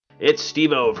It's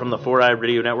Steve-O from the 4i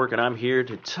Radio Network, and I'm here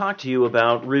to talk to you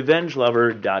about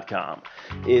RevengeLover.com.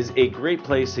 It is a great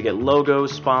place to get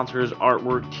logos, sponsors,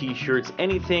 artwork, t-shirts,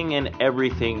 anything and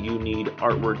everything you need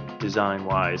artwork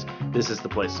design-wise. This is the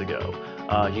place to go.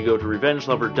 You go to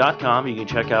RevengeLover.com, you can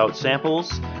check out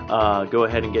samples, go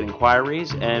ahead and get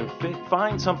inquiries, and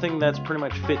find something that's pretty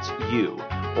much fits you.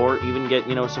 Or even get,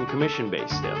 some commission-based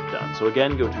stuff done. So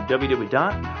again, go to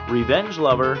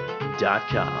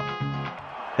www.revengelover.com.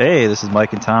 Hey, this is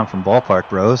Mike and Tom from Ballpark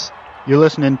Bros. You're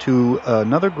listening to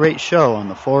another great show on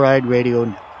the 4i Radio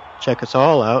Network. Check us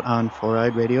all out on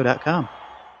 4iRadio.com.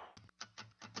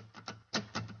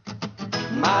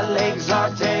 My legs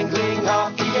are dangling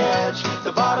off the edge.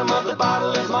 The bottom of the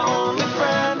bottle is my only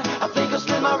friend. I think I'll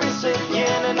slip my wrist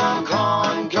again and I'm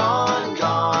gone, gone,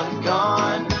 gone,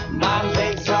 gone. My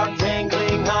legs are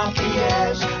dangling off the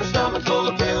edge. My stomach full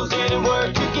of pills getting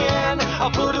worked again. I'll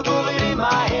put a bullet in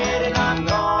my head and I'm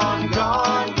gone,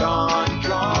 gone, gone,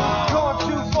 gone. Gone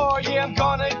too far, yeah, I'm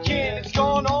gone again. It's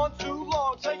gone on too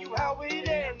long, tell you how it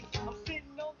ends. I'm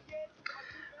sitting on the edge.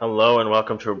 Hello and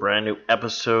welcome to a brand new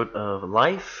episode of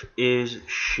Life is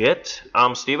Shit.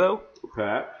 I'm Steve-O.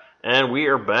 Pat. And we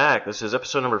are back. This is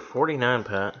episode number 49,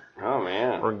 Pat. Oh,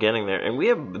 man. We're getting there. And we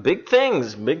have big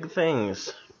things, big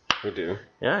things. We do.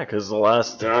 Yeah, because the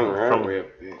last... Darn right, we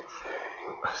have big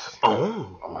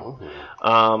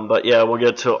But yeah, we'll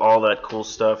get to all that cool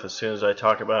stuff as soon as I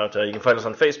talk about. You can find us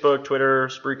on Facebook, Twitter,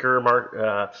 Spreaker,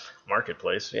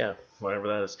 Marketplace, yeah, whatever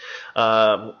that is.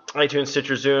 iTunes,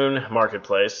 Stitcher, Zune,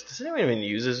 Marketplace. Does anyone even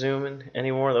use a Zoom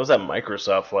anymore? That was that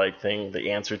Microsoft thing, the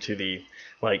answer to the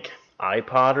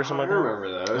iPod or something like that. I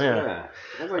remember those. Yeah.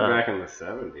 That was back in the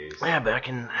 70s. Yeah, I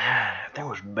think it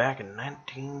was back in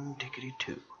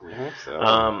 1992. I think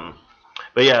so.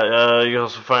 But yeah, you can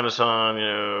also find us on,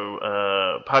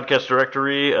 Podcast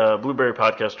Directory, Blueberry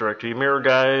Podcast Directory, Mirror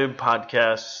Guide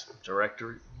Podcast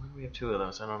Directory. Why do we have two of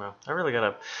those? I don't know.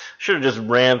 Should have just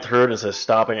ran through it instead of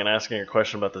stopping and asking a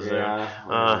question about the Zoom.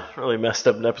 Yeah. Really messed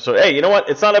up an episode. Hey, you know what?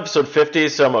 It's not episode 50,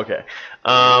 so I'm okay.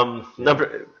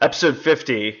 Episode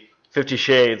 50... 50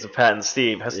 Shades of Pat and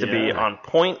Steve has to be on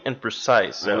point and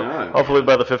precise. So hopefully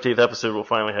by the 50th episode we'll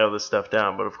finally have this stuff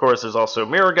down. But of course there's also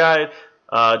Mirror Guide,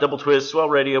 Double Twist, Swell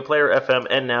Radio, Player FM,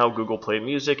 and now Google Play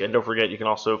Music. And don't forget you can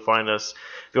also find us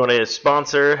if you want to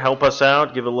sponsor, help us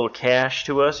out, give a little cash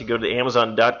to us. You go to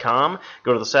Amazon.com,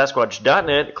 go to the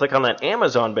Sasquatch.net, click on that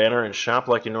Amazon banner and shop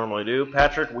like you normally do.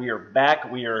 Patrick, we are back.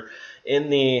 We are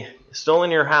still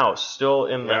in your house,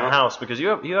 house because you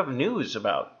have news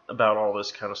about all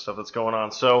this kind of stuff that's going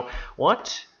on. So,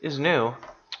 what is new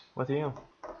with you?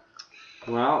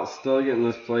 Well, still getting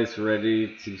this place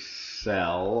ready to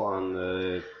sell on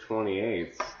the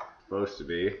 28th. Supposed to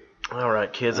be. All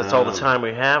right, kids, that's all the time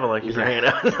we have. I like you bringing it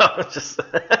out. No, just...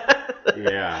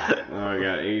 Yeah. I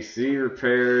got AC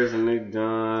repairs and they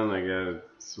done. I got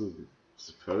some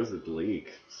supposed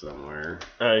leak somewhere.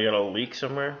 You got a leak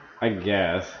somewhere? I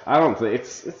guess. I don't think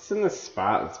it's in the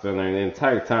spot that's been there the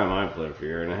entire time I've lived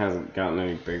here, and it hasn't gotten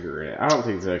any bigger. I don't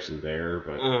think it's actually there,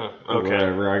 but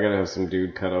whatever. I gotta have some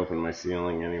dude cut open my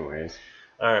ceiling, anyways.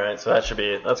 All right, so that's gonna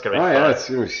be fun. Yeah, it's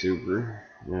gonna be super.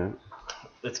 Yeah.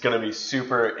 It's gonna be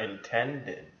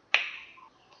superintended.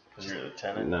 Because you're the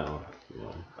tenant. No,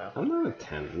 I'm not a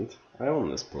tenant. I own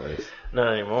this place.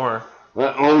 Not anymore.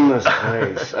 I own this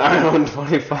place. I own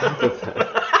 25 of them.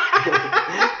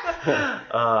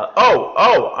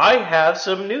 I have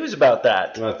some news about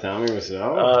that. About Tommy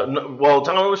Wiseau?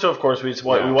 Tommy Wiseau, of course, we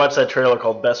watched that trailer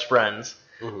called Best Friends,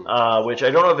 which I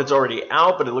don't know if it's already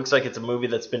out, but it looks like it's a movie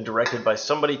that's been directed by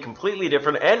somebody completely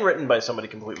different and written by somebody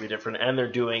completely different, and they're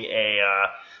doing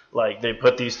they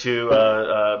put these two,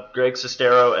 Greg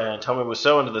Sestero and Tommy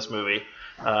Wiseau into this movie,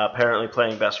 apparently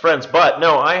playing best friends. But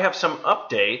no, I have some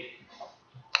update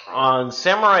on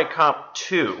Samurai Cop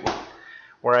 2,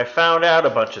 where I found out a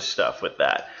bunch of stuff with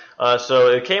that. So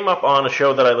it came up on a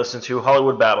show that I listened to,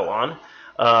 Hollywood Babylon.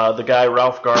 The guy,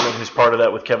 Ralph Garman, who's part of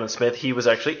that with Kevin Smith, he was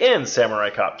actually in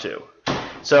Samurai Cop 2.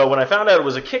 So when I found out it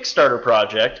was a Kickstarter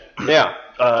project, he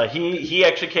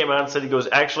actually came out and said,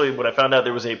 actually, when I found out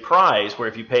there was a prize where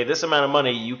if you pay this amount of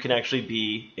money, you can actually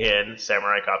be in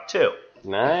Samurai Cop 2.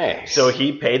 Nice. So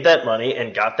he paid that money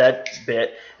and got that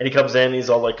bit, and he comes in, he's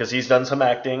all like, because he's done some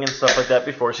acting and stuff like that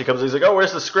before, so he comes in, he's like, oh,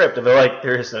 where's the script? And they're like,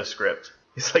 there is no script.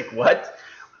 He's like, what?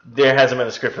 There hasn't been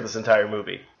a script for this entire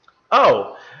movie.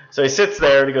 Oh. So he sits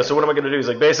there, and he goes, so what am I going to do? He's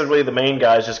like, basically, the main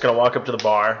guy's just going to walk up to the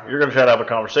bar, you're going to try to have a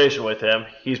conversation with him,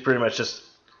 he's pretty much just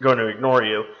going to ignore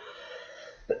you.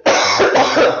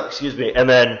 Excuse me. And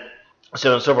then so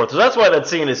on and so forth. So that's why that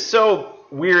scene is so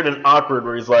weird and awkward,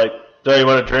 where he's like, do you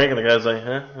want a drink? And the guy's like,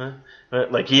 huh?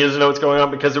 Like, he doesn't know what's going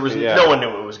on because there was no one knew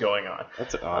what was going on.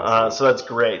 That's awesome. So that's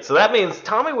great. So that means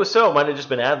Tommy Wiseau might have just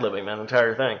been ad-libbing that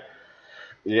entire thing.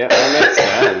 Yeah,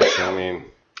 that makes sense. I mean...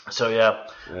 So, yeah.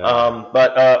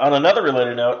 But on another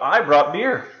related note, I brought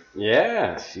beer.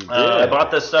 Yeah, she did. I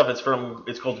bought this stuff.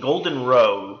 It's called Golden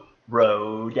Road.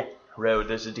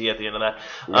 There's a D at the end of that.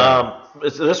 Yeah.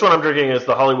 This one I'm drinking is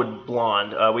the Hollywood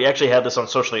Blonde. We actually had this on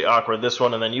Socially Awkward, this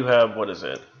one, and then you have, what is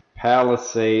it?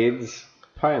 Palisades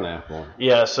Pineapple.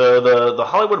 Yeah, so the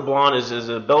Hollywood Blonde is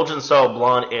a Belgian-style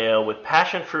blonde ale with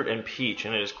passion fruit and peach,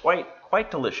 and it is quite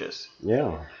delicious.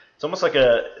 Yeah. It's almost like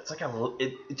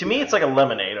to me, it's like a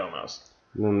lemonade almost.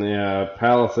 And then the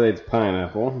Palisades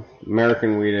Pineapple,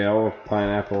 American wheat ale with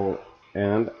pineapple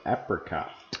and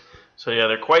apricot. So yeah,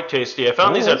 they're quite tasty. I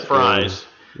found these at Fry's.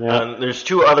 Yeah. And there's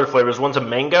two other flavors. One's a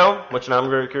mango, which now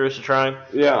I'm very curious to try.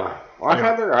 Yeah. Well, I've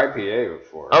had their IPA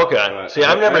before. Okay. See,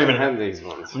 I've never even had these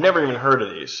ones. I've never even heard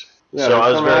of these. Yeah, so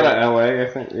I was out of LA, I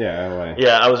think. Yeah, LA.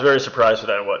 Yeah, I was very surprised with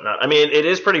that and whatnot. I mean, it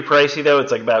is pretty pricey though.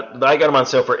 It's like I got them on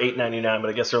sale for $8.99, but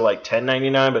I guess they're like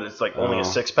 $10.99. But it's like only a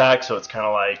 6-pack, so it's kind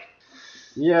of like.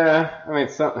 Yeah, I mean,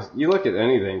 you look at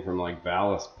anything from like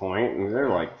Ballast Point, and they're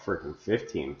like freaking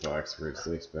 $15 for a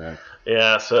 6-pack.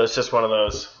 Yeah, so it's just one of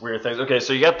those weird things. Okay,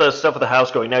 so you got the stuff with the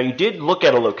house going. Now you did look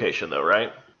at a location though,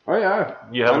 right? Oh yeah,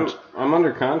 you haven't. I'm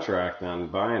under contract on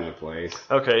buying a place.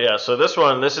 Okay, yeah. So this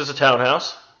is a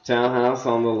townhouse. Townhouse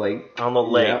on the lake. On the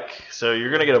lake. Yep. So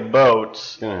you're gonna get a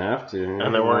boat. Gonna have to. Yeah.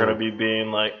 And then we're gonna be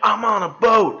being like, I'm on a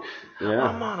boat. Yeah.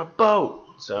 I'm on a boat.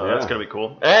 So that's gonna be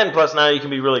cool. And plus now you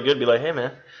can be really good. Be like, hey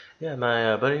man, yeah,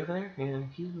 my buddy over there. Yeah,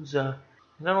 he's not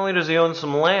only does he own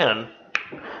some land,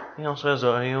 he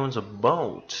also he owns a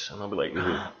boat. And I'll be like,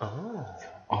 oh.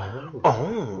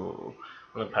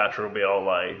 And then Patrick will be all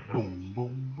like, boom,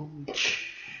 boom, boom.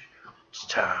 It's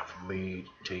time for me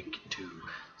to take you to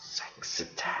Sexy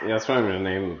Town. Yeah, that's what I'm going to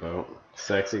name the boat.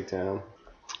 Sexy Town.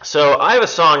 So I have a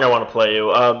song I want to play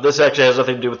you. This actually has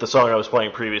nothing to do with the song I was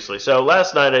playing previously. So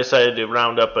last night I decided to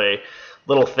round up a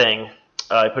little thing.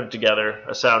 I put it together,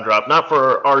 a sound drop, not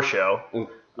for our show. Is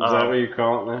that what you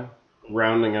call it now?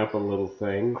 Rounding up a little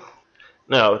thing?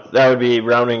 No, that would be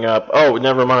rounding up. Oh,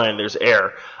 never mind. There's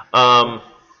air.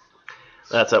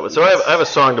 That's that one. So I have a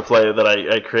song to play that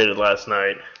I created last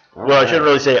night. I shouldn't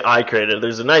really say I created.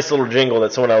 There's a nice little jingle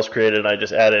that someone else created, and I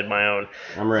just added my own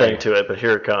thing to it. But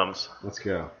here it comes. Let's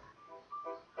go.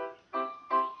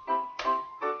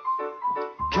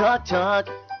 Cock talk.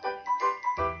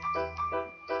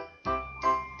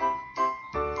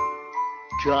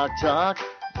 Cock talk.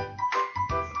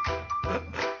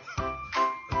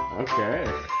 Okay.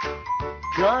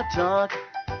 Cock talk.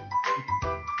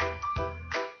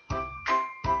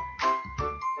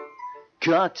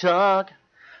 Cock talk.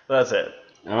 That's it.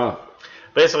 Oh.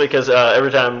 Basically, because every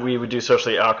time we would do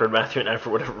Socially Awkward, Matthew and I, for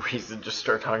whatever reason, just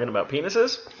start talking about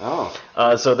penises. Oh.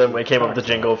 So then we came up with the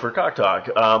jingle for Cock Talk.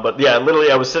 But yeah, literally,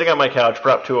 I was sitting on my couch,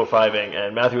 Prop 205ing,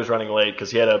 and Matthew was running late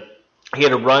because he had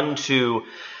to run to.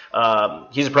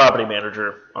 He's a property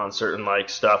manager on certain like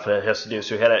stuff that he has to do.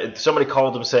 So somebody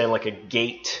called him saying like a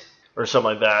gate or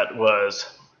something like that was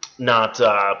not.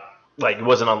 Like it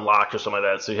wasn't unlocked or something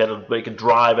like that, so he had to make a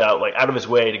drive out of his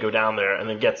way to go down there, and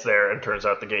then gets there and turns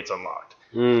out the gate's unlocked.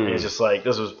 And he's just like,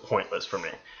 this was pointless for me,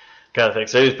 kind of thing.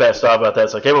 So he was pissed off about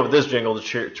that. So I came up with this jingle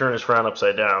to turn his frown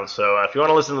upside down. So if you want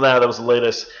to listen to that was the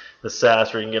latest, the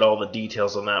SAS, where you can get all the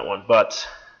details on that one. But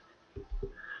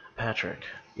Patrick.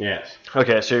 Yes.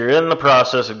 Okay, so you're in the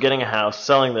process of getting a house,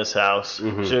 selling this house.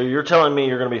 Mm-hmm. So you're telling me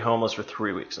you're going to be homeless for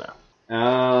 3 weeks now.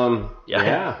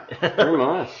 Yeah, pretty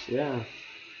much. Yeah.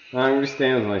 I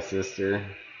understand my sister.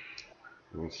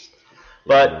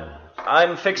 But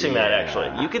I'm fixing that,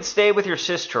 actually. You could stay with your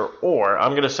sister, or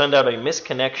I'm going to send out a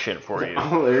misconnection for you.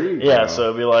 Oh, there you go. Yeah, so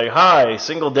it'll be like, hi,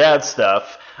 single dad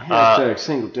stuff.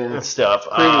 Single dad stuff.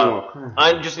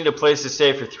 I just need a place to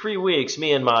stay for 3 weeks,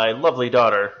 me and my lovely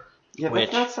daughter. Yeah,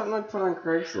 that's not something I'd put on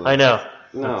Craigslist. I know.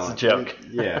 No. It's a joke.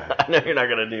 Yeah. I know you're not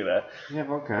going to do that. You have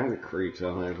all kinds of creeps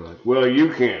on there like, well,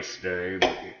 you can't stay,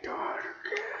 but your daughter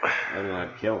can. And then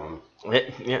I'd kill them.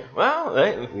 Yeah, well,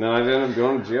 no, I'd end up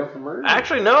going to jail for murder.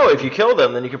 Actually, no. If you kill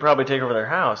them, then you could probably take over their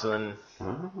house, and then.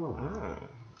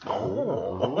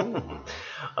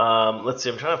 Let's see.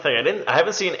 I'm trying to think. I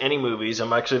haven't seen any movies.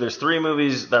 There's 3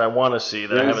 movies that I want to see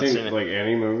that I haven't seen. Like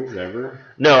any movies ever?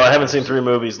 No, I haven't seen 3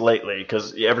 movies lately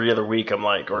because every other week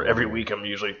every week I'm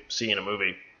usually seeing a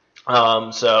movie.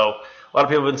 So. A lot of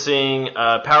people have been seeing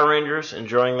Power Rangers,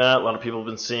 enjoying that. A lot of people have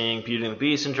been seeing Beauty and the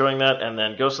Beast, enjoying that. And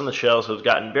then Ghost in the Shell, so it's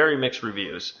gotten very mixed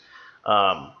reviews.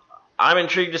 I'm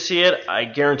intrigued to see it. I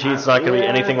guarantee it's not going to be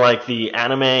anything like the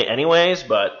anime anyways,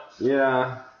 but...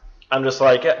 Yeah. I'm just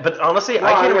like, but honestly,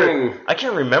 I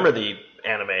can't remember the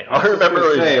anime. I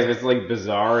remember if it's like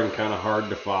bizarre and kind of hard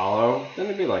to follow, then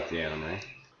it'd be like the anime.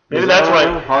 Maybe that's why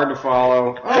hard to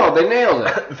follow. Oh, they nailed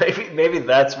it. maybe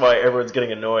that's why everyone's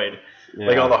getting annoyed. Yeah.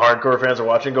 Like all the hardcore fans are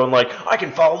watching, going like, "I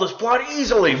can follow this plot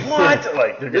easily." What?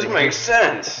 Like this makes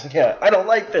sense. Yeah, I don't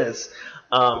like this,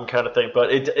 kind of thing.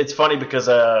 But it's funny because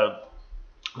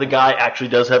the guy actually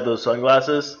does have those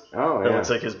sunglasses. Oh, yeah. It looks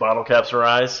like his bottle caps are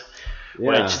eyes.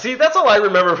 Yeah. Which, see, that's all I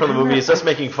remember from the movie. Is just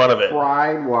making fun of it.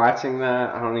 Tried watching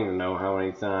that. I don't even know how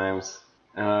many times.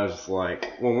 And I was just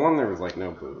like, well, one, there was like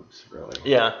no boobs, really.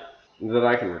 Yeah. That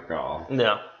I can recall.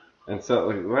 Yeah. And so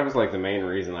like, that was like the main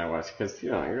reason I watched, because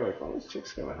you're like, well, this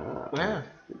chick's kind of hot. Yeah.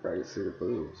 You probably see her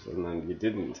boobs, and then you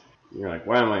didn't. You're like,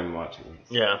 why am I even watching this?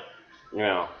 Yeah.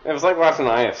 It was like watching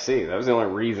IFC. That was the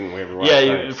only reason we ever watched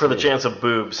IFC. Yeah, for the chance of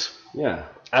boobs. Yeah.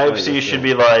 IFC should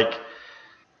be like,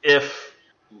 if...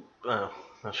 Oh,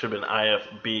 that should have been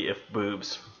IFB if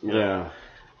boobs. Yeah.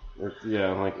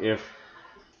 Yeah, like if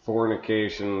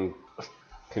fornication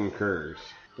concurs.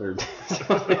 Or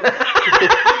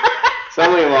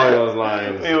something along those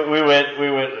lines. We went a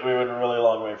really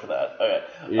long way for that. Okay.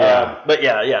 Yeah. But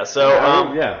yeah. So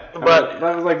but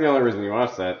that was like the only reason you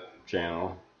watched that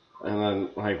channel. And then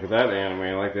like with that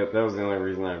anime, like that was the only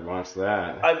reason I watched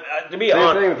that. To be honest,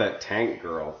 honest, same thing with that Tank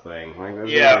Girl thing. Like that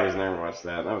was the only reason I ever watched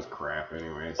that. That was crap,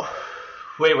 anyways.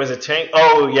 Wait, was it Tank?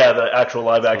 Oh yeah, the actual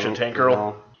live action Tank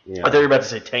Girl. Yeah. I thought you were about to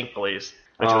say Tank Blaze,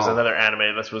 which was another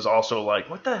anime. This was also like,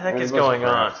 what the heck is going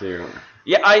on? Too.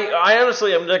 Yeah, I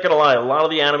honestly, I'm not gonna lie. A lot of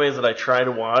the animes that I try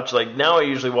to watch, like now, I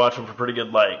usually watch them for pretty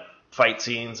good like fight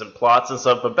scenes and plots and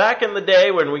stuff. But back in the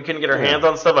day when we couldn't get our hands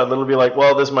on stuff, I'd literally be like,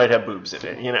 well, this might have boobs in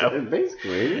it,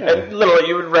 Basically, yeah. And literally,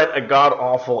 you would rent a god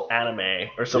awful anime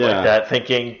or something like that,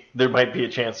 thinking there might be a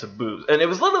chance of boobs. And it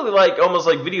was literally like almost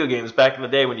like video games back in the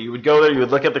day when you would go there, you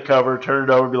would look at the cover, turn it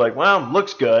over, and be like, wow,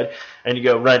 looks good, and you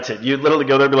go rent it. You'd literally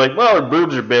go there and be like, well, her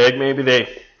boobs are big, maybe they.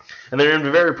 And they're in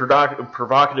a very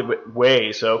provocative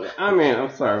way, so... I mean, I'm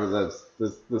sorry, but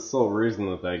that's the sole reason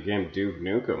that game Duke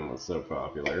Nukem was so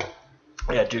popular.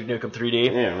 Yeah, Duke Nukem 3D.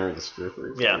 Yeah, remember the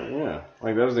strippers? Yeah.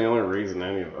 Like, that was the only reason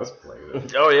any of us played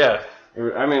it. Oh, yeah. It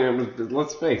was,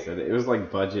 let's face it was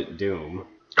like budget Doom.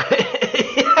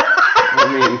 I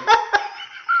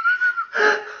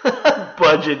mean...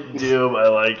 budget Doom, I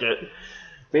like it.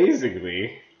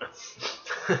 Basically.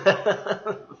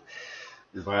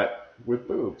 But... with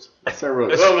boobs. It's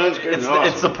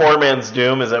the poor man's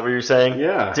Doom, is that what you're saying?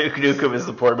 Yeah. Duke Nukem is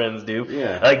the poor man's Doom?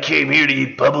 Yeah. I came here to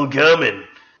eat bubble gum and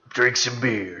drink some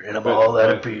beer, and I'm all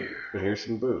out of beer. But here's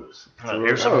some boobs.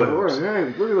 Here's some boobs. Hey,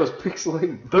 look at those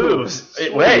pixelated boobs.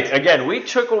 Wait, again, we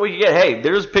took what we could get. Hey,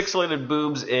 there's pixelated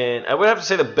boobs in... I would have to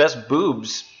say the best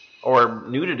boobs or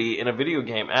nudity in a video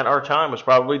game at our time was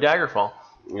probably Daggerfall.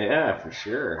 Yeah, for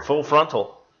sure. Full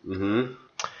frontal. Mm-hmm.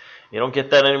 You don't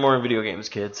get that anymore in video games,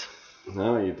 kids.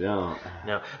 No, you don't.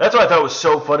 No, that's what I thought was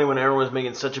so funny when everyone was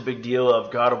making such a big deal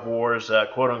of God of War's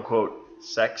quote-unquote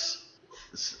sex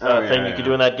thing you could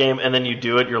do in that game, and then you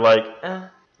do it, you're like, eh.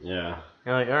 Yeah.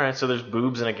 You're like, all right, so there's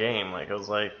boobs in a game. Like, I was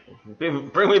like,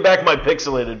 bring me back my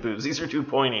pixelated boobs. These are too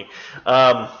pointy.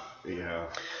 Yeah.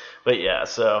 But yeah,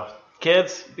 so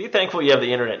kids, be thankful you have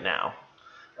the internet now.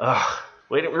 Ugh.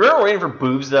 Remember waiting for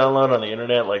boobs to download on the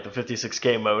internet, like the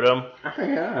 56K modem? Oh,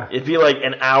 yeah. It'd be like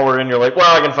an hour, and you're like,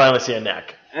 well, I can finally see a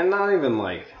neck. And not even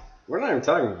like, we're not even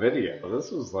talking video.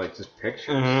 This was like just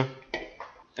pictures. Mm-hmm.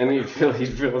 And you'd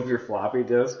fill your floppy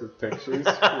disk with pictures.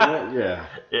 Yeah.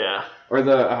 Yeah. Or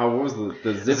what was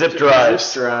the zip drive?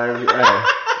 Zip drive. Yeah.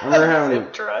 I remember having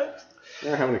zip drives.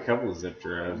 They're having a couple of zip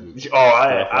drives. Oh,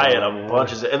 I had a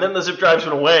bunch of zip. And then the zip drives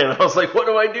went away, and I was like, what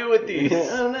do I do with these?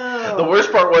 Oh, no. The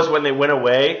worst part was when they went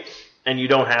away, and you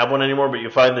don't have one anymore, but you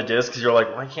find the disc, because you're like,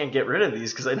 well, I can't get rid of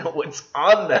these, because I know what's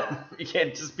on them. You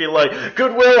can't just be like,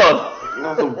 Goodwill.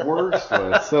 No, the worst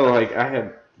was, so, like, I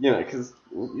had, because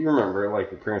you remember, like,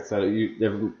 the parents said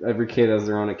every kid has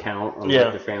their own account on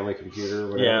like, the family computer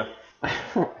or whatever.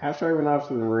 Yeah. After I went off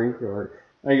to the Marine Corps,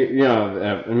 I'm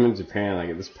in Japan. I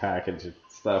get this package of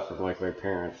stuff from like my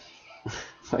parents.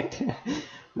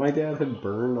 My dad had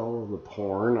burned all of the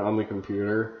porn on the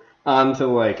computer onto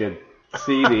like a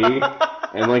CD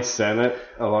and like sent it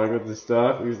along with the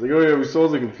stuff. He was like, "Oh yeah, we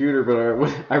sold the computer, but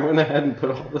I went ahead and put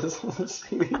all this on the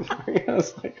CD." I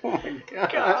was like, "Oh my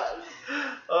god,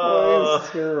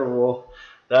 that's terrible."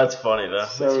 That's funny though.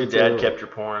 So your dad kept your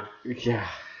porn. Yeah.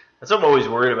 So I'm always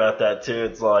worried about that too.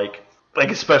 It's like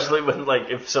especially when, like,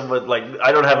 if someone, like,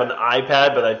 I don't have an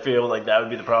iPad, but I feel like that would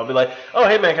be the problem. Be like, oh,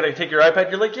 hey, man, can I take your iPad?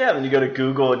 You're like, yeah. And then you go to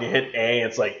Google and you hit A,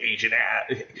 it's like Asian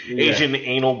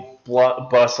anal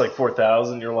bust, like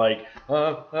 4,000. You're like,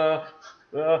 my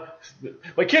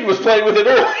kid was playing with it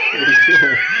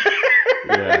earlier.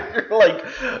 Yeah. You're like,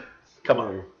 come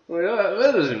on. Well,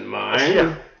 that isn't mine.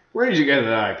 Yeah. Where did you get an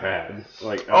iPad?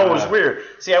 Like, it was weird.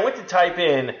 See, I went to type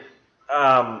in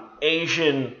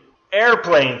Asian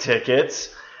airplane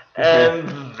tickets,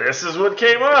 and this is what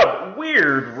came up.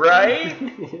 Weird, right?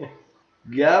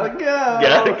 Gotta go.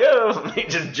 Gotta go. They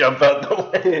just jump out the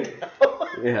window.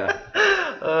 Yeah.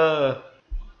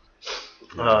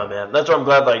 Oh man, that's why I'm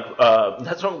glad.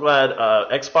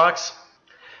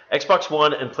 Xbox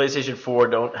One and PlayStation 4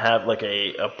 don't have like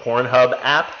a Pornhub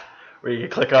app where you can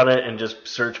click on it and just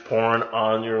search porn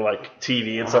on your like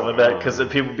TV and stuff like that. Because then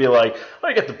people be like, "Oh,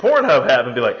 I get the Pornhub app,"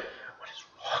 and be like, "What is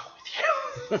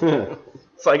wrong with you?"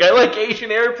 It's like, I like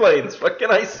Asian airplanes. What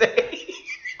can I say?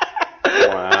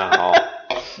 Wow.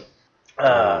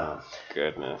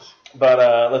 Goodness.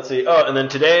 But let's see. Oh, and then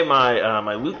today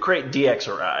my Loot Crate DX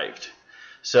arrived.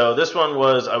 So this one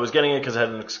I was getting it because it had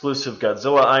an exclusive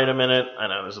Godzilla item in it. I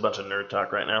know, there's a bunch of nerd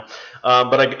talk right now.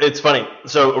 But it's funny.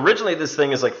 So originally this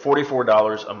thing is like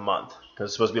 $44 a month because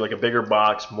it's supposed to be like a bigger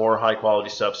box, more high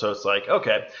quality stuff. So it's like,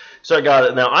 okay. So I got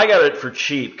it. Now I got it for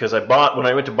cheap because when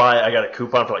I went to buy it, I got a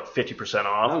coupon for like 50%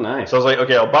 off. Oh, nice. So I was like,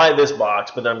 okay, I'll buy this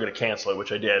box, but then I'm going to cancel it,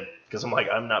 which I did. Because I'm like,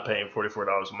 I'm not paying $44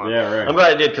 a month. Yeah, right. I'm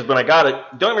glad I did because when I got it,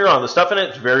 don't get me wrong, the stuff in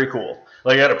it is very cool.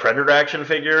 Like I got a Predator action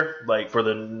figure, like for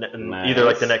either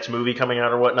like the next movie coming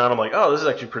out or whatnot. I'm like, oh, this is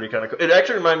actually pretty kind of cool. It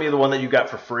actually reminded me of the one that you got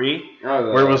for free,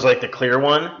 where it was like the clear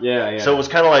one. Yeah. So it was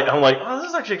kind of like, I'm like, oh, this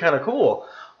is actually kind of cool.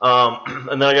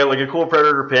 And then I got like a cool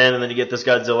Predator pin, and then you get this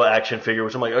Godzilla action figure,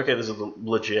 which I'm like, okay, this is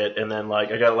legit. And then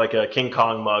like I got like a King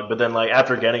Kong mug, but then like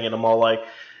after getting it, I'm all like,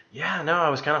 yeah, no, I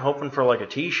was kind of hoping for like a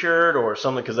T-shirt or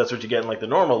something because that's what you get in like the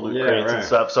normal loot crates and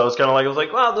stuff. So I was kind of like, I was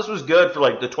like, wow, this was good for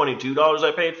like the $22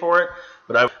 I paid for it.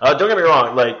 But don't get me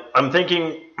wrong, like I'm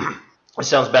thinking, it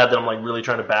sounds bad that I'm like really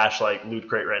trying to bash like Loot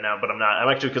Crate right now, but I'm not. I'm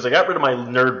actually, because I got rid of my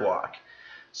Nerd Block.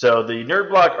 So the Nerd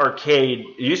Block arcade,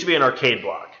 it used to be an arcade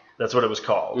block. That's what it was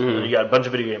called. Mm-hmm. And you got a bunch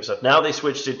of video game stuff. Now they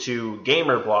switched it to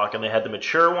Gamer Block, and they had the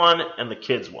mature one and the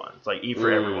kids one. It's like E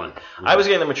for everyone. Mm-hmm. I was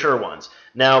getting the mature ones.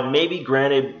 Now, maybe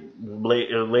granted,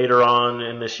 later on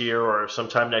in this year or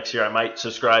sometime next year, I might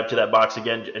subscribe to that box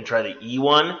again and try the E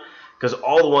one. Because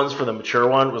all the ones for the mature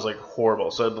one was like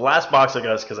horrible. So the last box I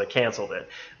got is because I canceled it.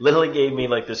 Literally gave me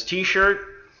like this T-shirt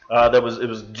that was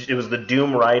the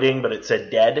Doom writing, but it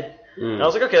said dead. And I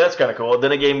was like, okay, that's kind of cool.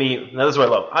 Then it gave me, now this is what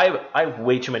I love. I have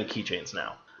way too many keychains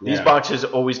now. These boxes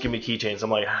always give me keychains.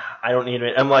 I'm like, I don't need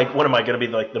it. I'm like, what am I going to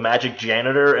be, like the magic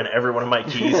janitor, and every one of my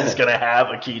keys is going to have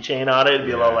a keychain on it and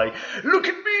be all like, look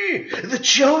at me, the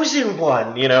chosen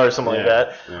one, or something like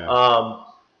that. Yeah.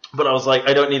 But I was like,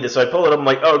 I don't need this. So I pull it up. I'm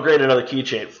like, oh, great, another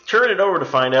keychain. Turn it over to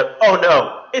find out, oh,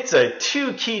 no, it's a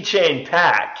 2 keychain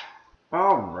pack.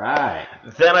 All right.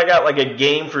 Then I got like a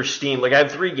game for Steam. Like I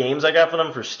have 3 games I got for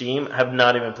them for Steam. Have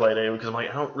not even played any because I'm like,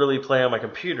 I don't really play on my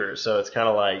computer. So it's kind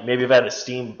of like maybe if I had a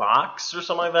Steam box or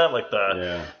something like that, like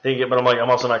the thing. But I'm like, I'm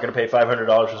also not going to pay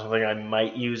 $500 for something I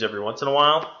might use every once in a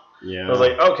while. Yeah. So I was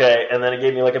like, okay. And then it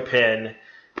gave me like a pin.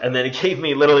 And then it gave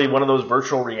me literally one of those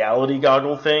virtual reality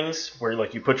goggle things where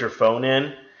like you put your phone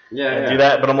in and do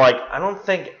that. But I'm like, I don't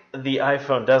think the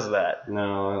iPhone does that.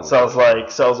 No. So I was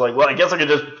like, well, I guess I could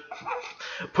just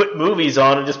put movies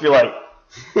on and just be like,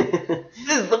 this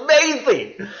is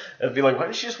amazing. And be like, why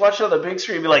don't you just watch it on the big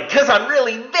screen? And be like, because I'm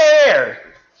really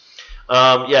there. So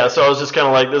I was just kind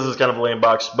of like, this is kind of a lame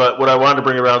box. But what I wanted to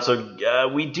bring around, so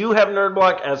we do have Nerd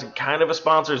Block as kind of a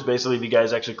sponsor. It's basically if you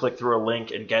guys actually click through a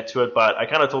link and get to it. But I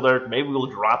kind of told Eric, maybe we'll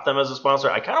drop them as a sponsor.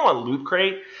 I kind of want Loot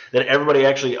Crate, that everybody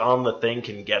actually on the thing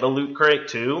can get a Loot Crate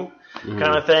too. Kind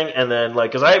of thing, and then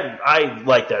like, because I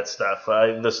like that stuff.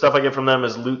 The stuff I get from them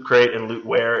is Loot Crate and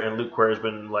Lootware, and Lootware has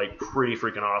been like pretty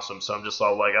freaking awesome. So I'm just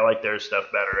all like, I like their stuff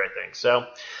better, I think. So,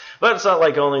 but it's not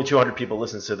like only 200 people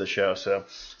listen to the show, so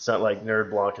it's not like Nerd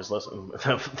Block is listening.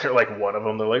 They're like one of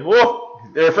them. They're like, whoa,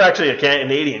 they're actually a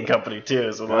Canadian company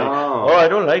too. So I'm like, oh, I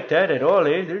don't like that at all.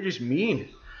 They're just mean.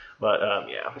 But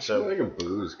so like a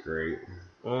booze crate.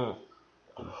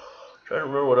 Trying to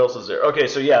remember what else is there. Okay,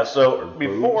 so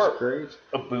before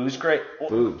a booze crate,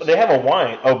 boobs. They have a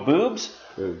wine. Oh, boobs.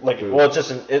 Boobs. Well, it's just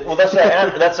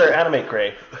that's their anime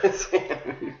crate.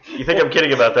 You think I'm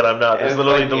kidding about that? I'm not. There's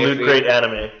literally the Loot Crate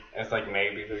anime. It's like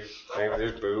maybe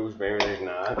there's boobs, maybe there's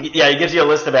not. Yeah, he gives you a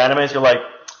list of animes. You're like,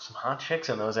 some hot chicks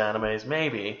in those animes,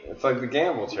 maybe. It's like the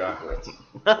Gamble chocolates.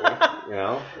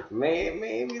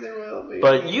 Maybe there will be.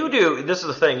 But you do. This is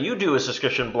the thing. You do a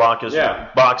subscription box as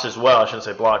well. I shouldn't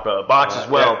say block, but a box as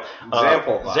well.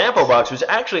 Zample Box, which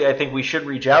actually I think we should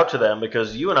reach out to them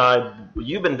because you've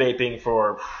been vaping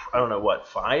for I don't know what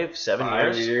 5, 7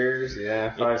 years. 5 years,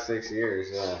 yeah, 5, 6 years,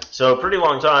 yeah. So a pretty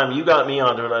long time. You got me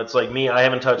onto it. It's like me. I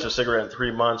haven't touched a cigarette in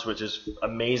 3 months, which is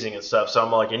amazing and stuff. So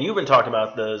I'm like, and you've been talking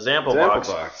about the Zample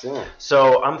box. Yeah.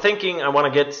 So I'm thinking I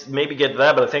want to get to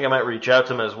that, but I think I might reach out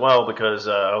to them as well because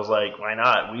I was like, why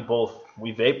not? We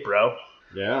vape, bro.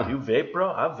 Yeah. You vape,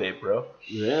 bro? I vape, bro.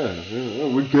 Yeah.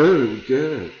 We're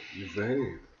good. You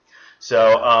vape.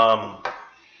 So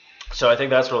I think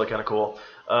that's really kind of cool.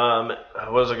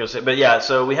 What was I going to say? But yeah,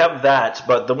 so we have that.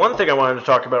 But the one thing I wanted to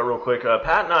talk about real quick,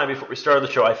 Pat and I, before we started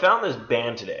the show, I found this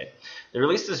band today. They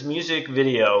released this music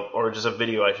video, or just a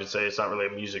video, I should say. It's not really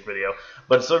a music video.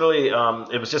 But it's literally,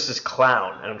 it was just this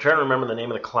clown. And I'm trying to remember the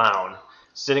name of the clown.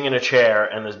 Sitting in a chair,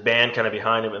 and this band kind of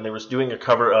behind him, and they were doing a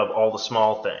cover of All the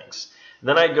Small Things. And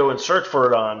then I go and search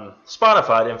for it on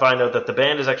Spotify and find out that the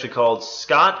band is actually called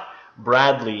Scott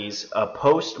Bradley's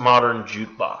Postmodern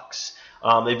Jukebox.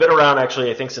 They've been around,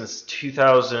 actually, I think since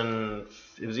 2000,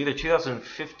 it was either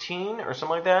 2015 or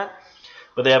something like that.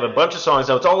 But they have a bunch of songs.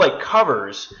 Now, it's all like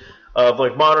covers of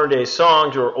like modern day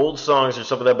songs or old songs or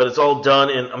stuff like that, but it's all done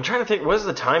in, I'm trying to think, what does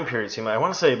the time period seem like? I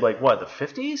want to say, like, what, the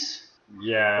 50s?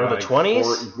 Yeah. Or the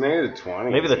 20s? Maybe the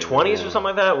 20s. Maybe the 20s or something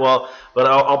like that? Well, but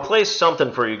I'll play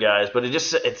something for you guys, but it's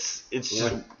just... Like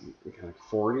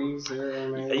 40s era,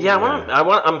 maybe? Yeah,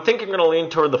 I'm thinking I'm going to lean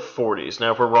toward the 40s.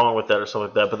 Now, if we're wrong with that or something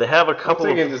like that, but they have a couple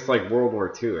I'm thinking just like World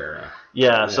War II era.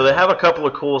 Yeah, so they have a couple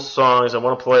of cool songs. I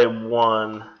want to play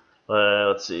one.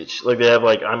 Let's see. Like, they have,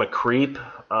 like, I'm a Creep.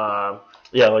 Yeah,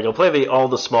 like, I'll play all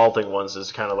the Small Thing ones.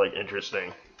 Is kind of, like,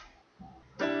 interesting.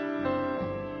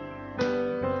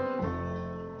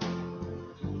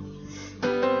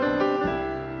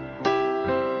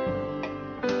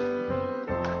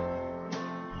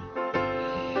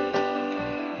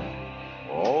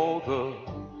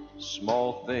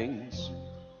 Small things,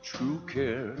 true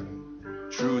care,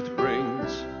 truth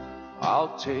brings.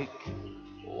 I'll take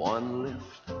one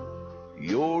lift,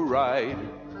 you'll ride,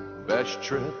 best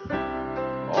trip.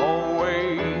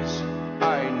 Always,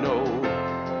 I know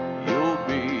you'll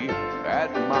be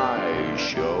at my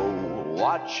show,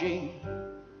 watching,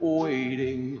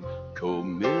 waiting,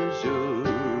 commiserating.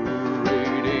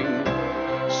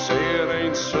 Say it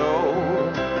ain't so,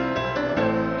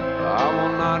 I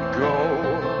will not go.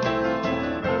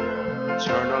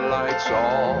 Turn the lights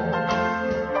off.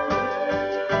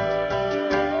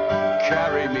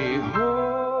 Carry me home.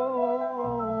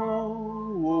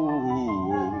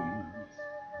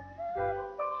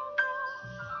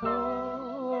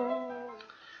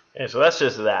 Yeah, so that's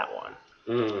just that one.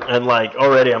 And like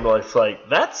already I'm like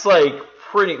that's like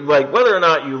pretty, like whether or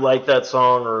not you like that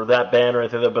song or that band or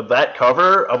anything, but that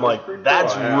cover, I'm like,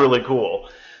 that's really cool.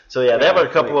 So yeah, they have a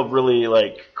couple of really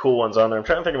like cool ones on there. I'm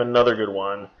trying to think of another good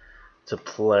one to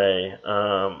play.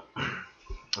 I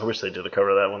wish they did a cover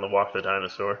of that one, the Walk the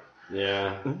Dinosaur.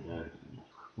 Yeah.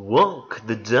 Walk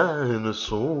the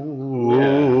Dinosaur.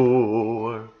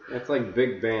 Yeah. It's like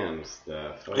big band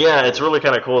stuff. Yeah, it's really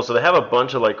kind of cool. So they have a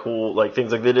bunch of like cool like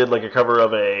things. Like they did like a cover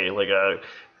of what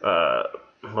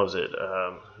was it?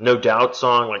 No Doubt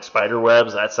song, like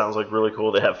Spiderwebs. That sounds like really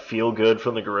cool. They have Feel Good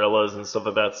from the Gorillaz and stuff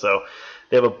like that. So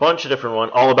they have a bunch of different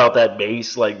ones, all about that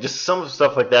bass, like just some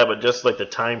stuff like that, but just like the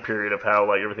time period of how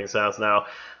like everything sounds now.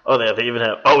 Oh, they have.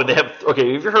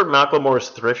 Okay, have you heard Macklemore's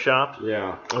Thrift Shop?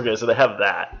 Yeah. Okay, so they have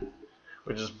that,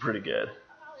 which is pretty good.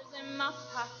 In my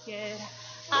pocket,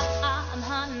 I'm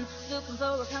hunting, looking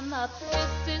for a come up.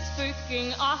 This is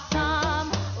freaking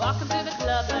awesome. Walking through the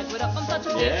club like what up, I'm such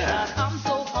a big shot. I'm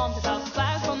so pumped about the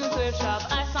flag from the thrift shop.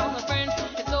 Ice on the fringe,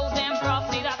 it's so damn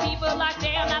frosty. Got people like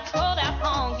damn, that's cold, that's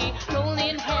honky.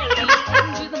 Rolling heavy,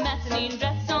 heading to the mezzanine,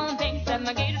 dressed on pink, and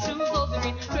my gator shoes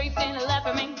Wolverine, draped in a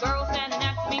leopard mink, girl standing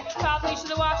next to me. Probably should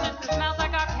have washed this, 'cause it smells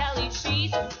like R. Kelly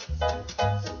sheets.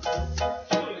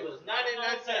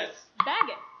 Bag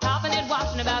it, popping it,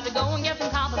 watching about to go and get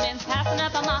some compliments, passing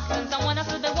up a mocking, someone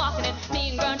else has been walking it, me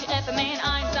and grungy effing man,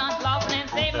 Einstein, flossing and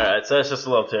saving. Alright, so that's just a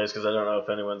little taste, because I don't know if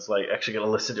anyone's like actually going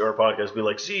to listen to our podcast and be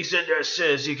like, Z said that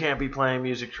says you can't be playing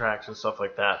music tracks and stuff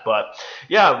like that. But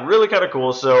yeah, really kind of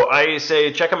cool. So I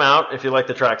say check them out if you like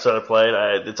the tracks that I played.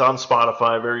 It's on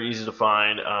Spotify, very easy to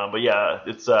find. But yeah,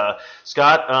 it's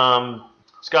Scott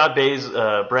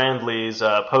Bradley's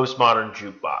Postmodern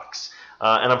Jukebox.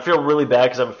 And I feel really bad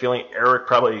because I have a feeling Eric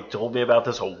probably told me about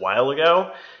this a while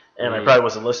ago. And I probably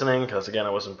wasn't listening because, again,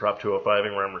 I wasn't Prop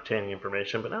 205ing where I'm retaining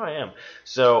information, but now I am.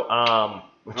 So,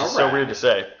 which is so weird to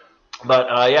say. But,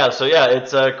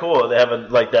 it's cool. They have,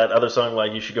 that other song,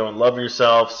 like, You Should Go and Love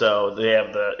Yourself. So they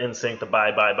have the NSYNC, the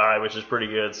Bye, Bye, Bye, which is pretty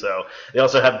good. So they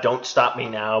also have Don't Stop Me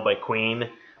Now by Queen,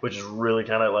 which is really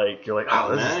kind of like, you're like,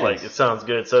 oh, this is like, it sounds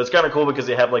good. So it's kind of cool because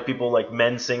they have like people like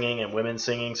men singing and women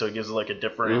singing, so it gives it like a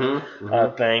different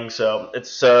thing. So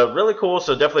it's really cool.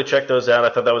 So definitely check those out. I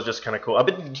thought that was just kind of cool. I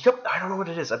don't know what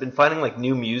it is. I've been finding like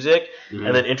new music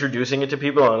and then introducing it to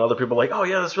people, and other people are like, oh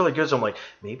yeah, that's really good. So I'm like,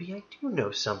 maybe I do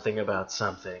know something about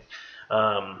something.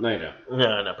 No, you don't.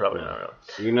 No, probably not really.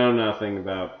 You know nothing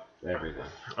about everything.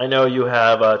 I know you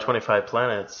have 25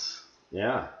 planets.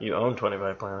 Yeah. You own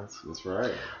 25 planets. That's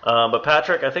right. But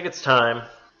Patrick, I think it's time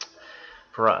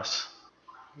for us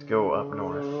to go up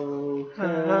north.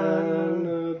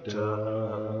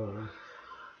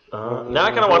 Now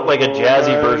I kind of want like a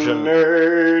jazzy version.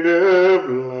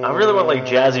 I really want like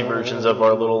jazzy versions of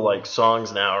our little like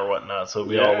songs now or whatnot. So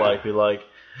we all like be like,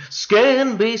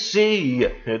 Scan BC,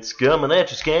 it's coming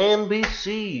at you, Scan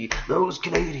BC, those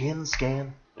Canadians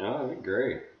scan. Oh, that'd be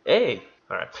great. Hey.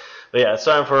 All right. But yeah, it's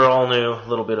time for all new,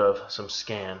 little bit of some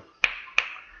Scan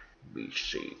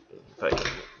BC. If I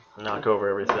can knock over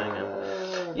everything.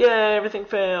 And, everything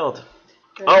failed.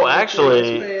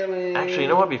 Actually, you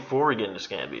know what? Before we get into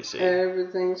Scan BC.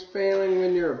 Everything's failing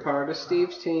when you're a part of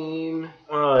Steve's team.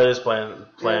 Well, it is playing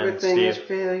Everything Steve. is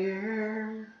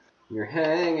failure. You're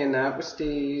hanging out with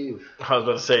Steve. I was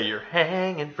about to say, you're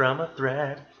hanging from a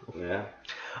thread. Yeah.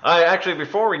 Actually,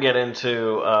 before we get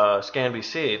into Scan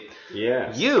BC,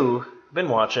 you've been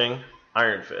watching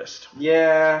Iron Fist.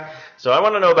 Yeah. So I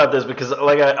want to know about this because,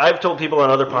 like, I've told people on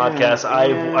other podcasts,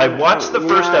 I've watched the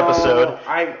first episode.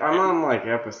 I'm on like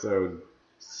episode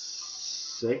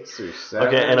 6 or 7.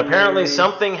 Okay, and apparently maybe.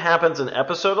 something happens in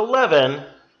episode 11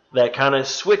 that kind of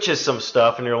switches some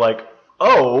stuff, and you're like,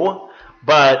 oh,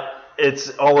 but it's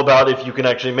all about if you can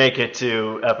actually make it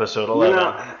to episode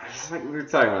 11. It's like we were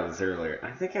talking about this earlier. I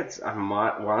think I'm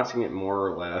watching it more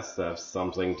or less to have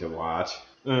something to watch.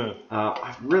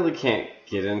 I really can't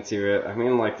get into it. I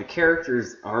mean, like, the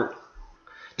characters aren't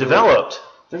developed.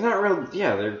 They're not real.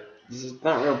 Yeah, they're just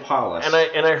not real polished.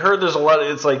 And I heard there's a lot.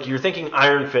 It's like you're thinking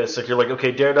Iron Fist. Like you're like,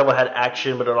 okay, Daredevil had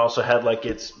action, but it also had like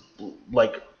its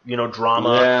like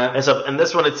drama and stuff. And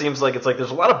this one, it seems like it's like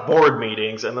there's a lot of board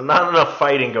meetings and not enough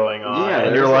fighting going on. Yeah,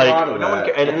 and you're like, a lot of no one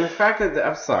cares. And the fact that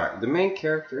I'm sorry, the main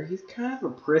character, he's kind of a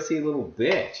prissy little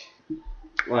bitch.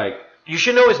 Like. You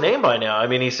should know his name by now. I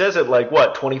mean, he says it like,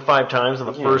 25 times in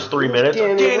the first 3 minutes?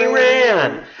 Danny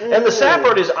Rand! And the sad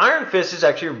part is Iron Fist is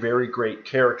actually a very great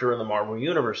character in the Marvel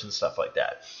Universe and stuff like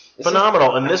that.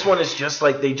 Phenomenal. And this one is just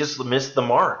like they just missed the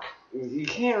mark. You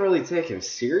can't really take him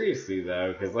seriously,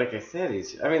 though, because like I said,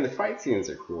 the fight scenes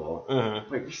are cool.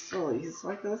 But he's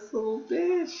like this little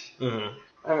bitch.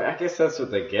 I mean, I guess that's what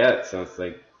they get since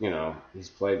he's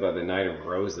played by the Knight of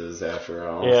Roses after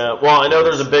all. Yeah, well, I know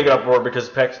there's a big uproar because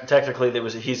technically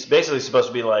he's basically supposed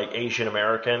to be like Asian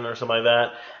American or something like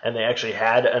that, and they actually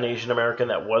had an Asian American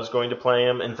that was going to play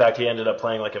him. In fact, he ended up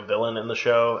playing like a villain in the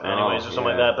show, anyways, or something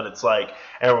like that. But it's like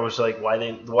everyone was like, why?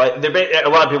 A lot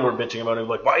of people were bitching about him,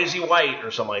 like, why is he white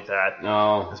or something like that.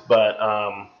 No, but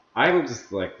I'm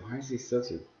just like, why is he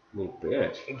such a little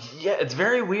bitch? Yeah, it's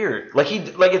very weird.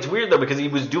 It's weird though because he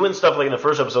was doing stuff like in the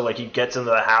first episode, like he gets into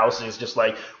the house and he's just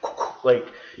like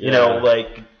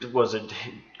was it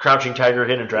Crouching Tiger,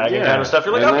 Hidden Dragon kind of stuff.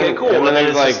 You're like, okay, cool. And then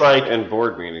it's just like and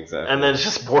board meetings. And then it's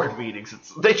just board meetings.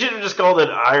 They should have just called it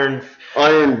Iron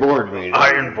Board Meeting.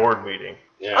 Iron Board Meeting.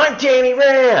 Yeah. I'm Danny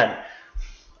Rand.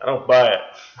 I don't buy it.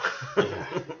 Yeah.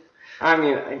 I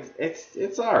mean,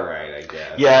 it's all right, I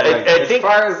guess. Yeah, as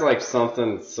far as like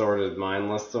something sort of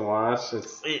mindless to watch,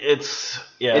 it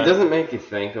doesn't make you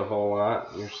think a whole lot.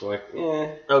 You're just like,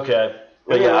 Okay,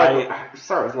 but I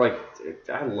start with like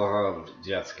I loved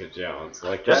Jessica Jones.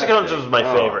 Like Jessica Jones was my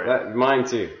favorite. Mine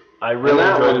too. I really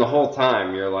enjoyed one it. The whole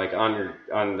time. You're like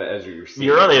on the edge of your seat.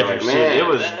 You're on the edge of your seat.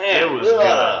 It was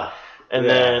good.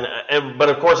 And but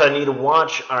of course I need to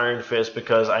watch Iron Fist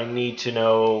because I need to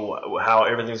know how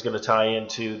everything's going to tie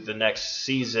into the next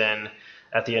season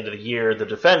at the end of the year. The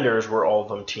Defenders, where all of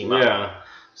them team up. Yeah.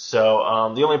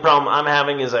 So the only problem I'm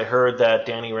having is I heard that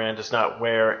Danny Rand does not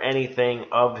wear anything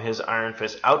of his Iron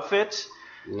Fist outfit.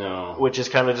 No. Which is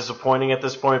kind of disappointing at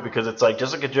this point because it's like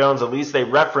Jessica Jones, at least they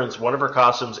reference one of her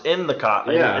costumes in the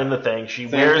in the thing. She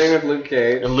wears thing with Luke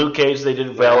Cage. And Luke Cage, they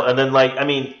did well. And then,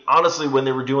 honestly, when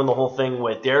they were doing the whole thing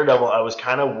with Daredevil, I was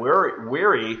kind of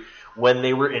weary when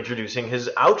they were introducing his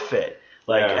outfit.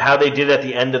 Like, how they did at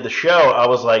the end of the show, I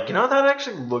was like, that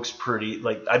actually looks pretty,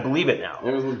 like, I believe it now.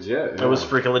 It was legit. It was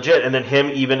freaking legit. And then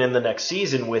him, even in the next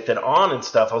season with it on and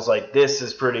stuff, I was like, this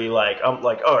is pretty, like, I'm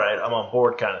like, all right, I'm on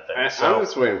board kind of thing. I'm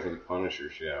just waiting for the Punisher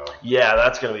show. Yeah,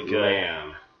 that's going to be good.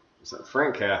 Man. So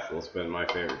Frank Castle's been my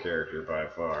favorite character by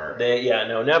far.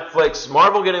 Netflix,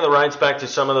 Marvel getting the rights back to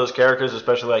some of those characters,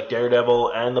 especially like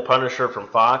Daredevil and the Punisher from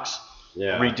Fox.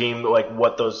 Yeah. Redeemed like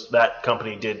what that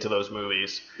company did to those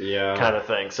movies, kind of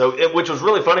thing. So, which was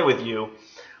really funny with you,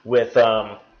 when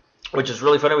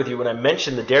I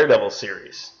mentioned the Daredevil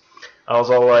series. I was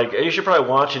all like, you should probably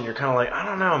watch it. And you're kind of like, I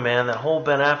don't know, man, that whole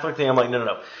Ben Affleck thing. I'm like,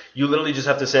 no. You literally just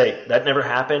have to say, that never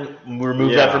happened.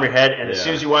 Remove that from your head. And as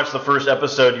soon as you watch the first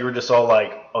episode, you were just all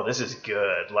like, oh, this is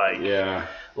good.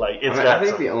 I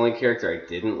think the only character I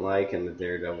didn't like in the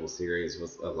Daredevil series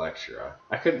was Elektra.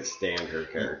 I couldn't stand her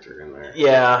character in there.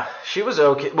 Yeah, she was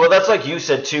okay. Well, that's like you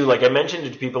said, too. Like, I mentioned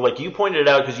it to people. Like, you pointed it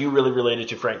out because you really related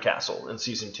to Frank Castle in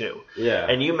Season 2. Yeah.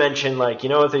 And you mentioned, like,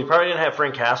 if they probably didn't have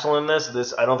Frank Castle in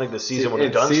this, I don't think the season would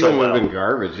have done so well. The season would have been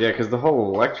garbage, because the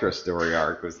whole Elektra story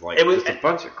arc was, like, just a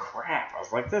bunch of crap. I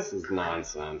was like, this is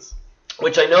nonsense.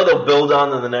 Which I know they'll build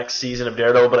on in the next season of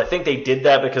Daredevil, but I think they did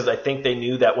that because I think they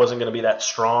knew that wasn't going to be that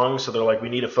strong. So they're like, we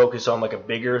need to focus on like a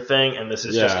bigger thing, and this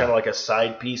is just kind of like a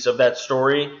side piece of that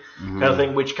story kind of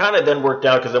thing, which kind of then worked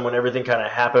out because then when everything kind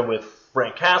of happened with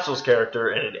Frank Castle's character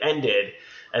and it ended,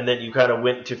 and then you kind of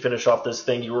went to finish off this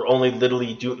thing, you were only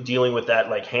literally dealing with that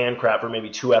like hand crap for maybe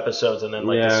 2 episodes, and then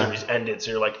like the series ended.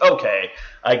 So you're like, okay,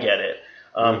 I get it,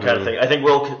 kind of thing. I think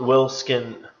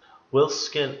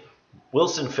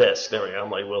Wilson Fisk. There we go.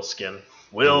 I'm like Wilskin.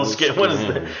 Wilskin. What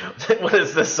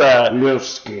is this?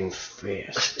 Wilskin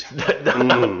Fisk.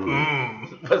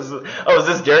 Is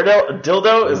this Daredevil?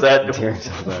 Dildo? Is that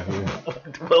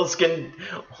Wilskin?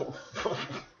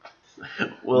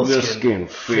 Wilskin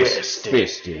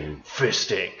Fisting.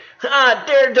 Fisting.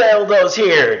 Daredevil's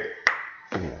here.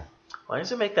 Yeah. Why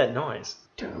does it make that noise?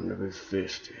 Time to be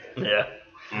fisted. Yeah.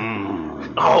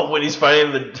 Oh, when he's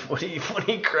fighting when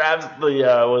he grabs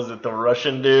the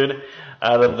Russian dude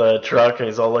out of the truck and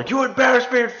he's all like, "You embarrassed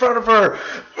me in front of her."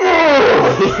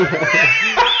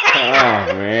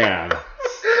 Oh man.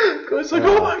 It's like,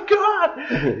 oh my god,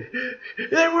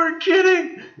 they weren't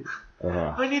kidding.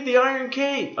 I need the Iron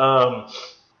Cape.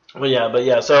 But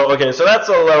yeah. So that's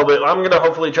a little bit. I'm gonna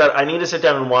hopefully try. I need to sit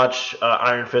down and watch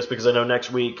Iron Fist because I know next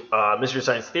week Mystery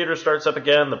Science Theater starts up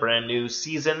again, the brand new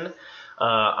season.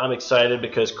 I'm excited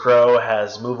because Crow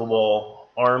has movable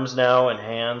arms now and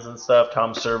hands and stuff.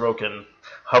 Tom Servo can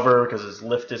hover because his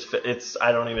lift is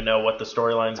I don't even know what the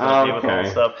storyline's going to be with all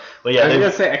this stuff. But yeah, I was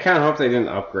going to say, I kind of hope they didn't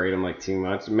upgrade him like too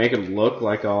much. Make him look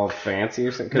like all fancy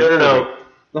or something. No.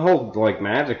 The whole like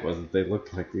magic was that they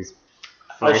looked like these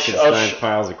Frankenstein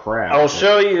piles of crap. I'll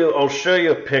show you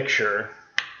a picture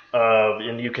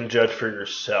and you can judge for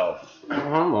yourself. Oh,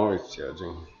 I'm always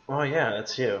judging. Oh yeah,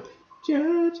 that's you.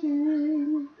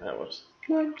 Judging. That was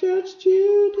like Judge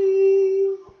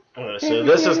Judy. So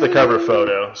this is the cover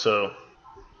photo. So.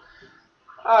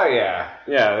 Oh yeah,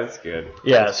 that's good.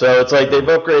 Yeah, so it's like they've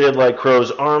upgraded like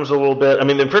Crow's arms a little bit. I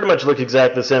mean, they pretty much look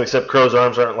exactly the same, except Crow's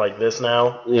arms aren't like this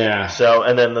now. Yeah. So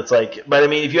and then it's like, but I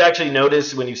mean, if you actually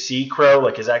notice when you see Crow,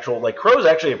 like his actual, like Crow's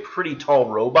actually a pretty tall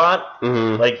robot.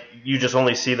 Mm-hmm. Like you just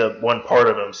only see the one part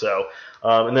of him. So.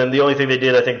 And then the only thing they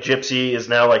did, I think Gypsy is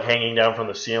now like hanging down from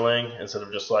the ceiling instead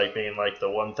of just like being like the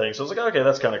one thing. So I was like, okay,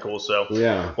 that's kind of cool. So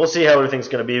yeah, we'll see how everything's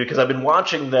going to be because I've been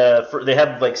watching they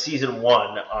have like season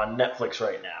 1 on Netflix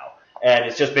right now. And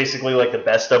it's just basically like the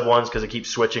best of ones because it keeps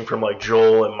switching from like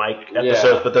Joel and Mike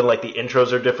episodes. Yeah. But then like the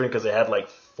intros are different because they had like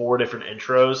 4 different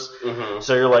intros. Mm-hmm.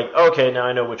 So you're like, okay, now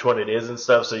I know which one it is and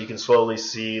stuff. So you can slowly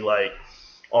see like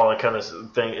all that kind of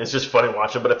thing. It's just funny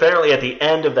watching. But apparently at the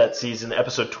end of that season,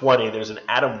 episode 20, there's an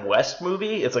Adam West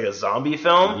movie. It's like a zombie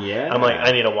film. Yeah. I'm like,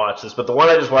 I need to watch this. But the one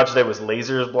I just watched today was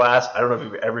Lasers Blast. I don't know if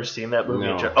you've ever seen that movie.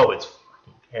 No. Oh, it's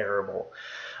terrible.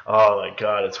 Oh, my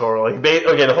God. It's horrible. Like,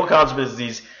 okay, the whole concept is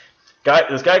this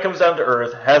guy comes down to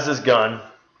Earth, has his gun,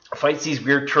 fights these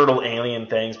weird turtle alien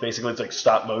things. Basically, it's like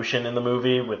stop motion in the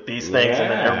movie with these things,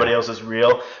 and then everybody else is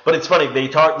real. But it's funny.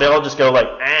 They all just go like,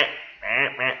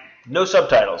 no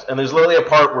subtitles. And there's literally a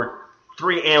part where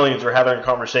 3 aliens are having a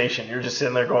conversation. You're just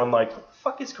sitting there going like, what the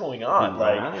fuck is going on?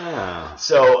 Like,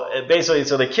 so basically,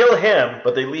 they kill him,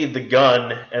 but they leave the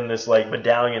gun and this like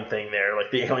medallion thing there. Like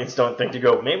the aliens don't think to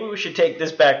go, maybe we should take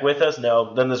this back with us.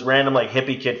 No. Then this random like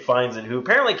hippie kid finds it who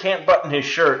apparently can't button his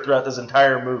shirt throughout this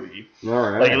entire movie. All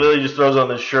right. Like he literally just throws on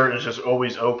this shirt and it's just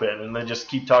always open. And they just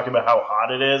keep talking about how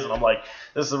hot it is. And I'm like,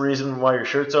 this is the reason why your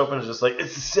shirt's open. It's just like,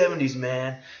 it's the 70s,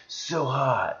 man. So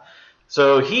hot.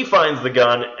 So he finds the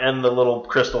gun and the little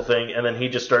crystal thing, and then he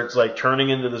just starts like turning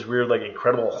into this weird, like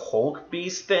Incredible Hulk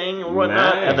beast thing or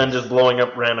whatnot, and then just blowing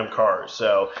up random cars.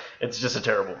 So it's just a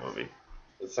terrible movie.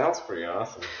 It sounds pretty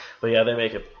awesome. But yeah, they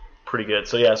make it pretty good.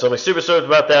 So yeah, so I'm super stoked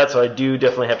about that. So I do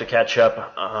definitely have to catch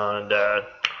up on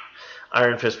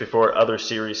Iron Fist before other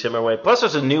series hit my way. Plus,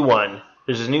 there's a new one.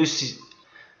 There's a new series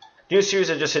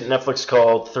that just hit Netflix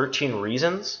called 13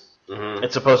 Reasons. Mm-hmm.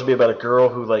 It's supposed to be about a girl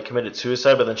who like committed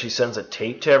suicide, but then she sends a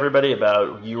tape to everybody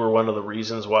about you were one of the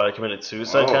reasons why I committed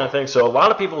suicide kind of thing. So a lot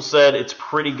of people said it's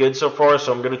pretty good so far,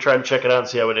 so I'm going to try to check it out and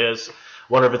see how it is.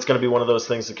 Wonder if it's going to be one of those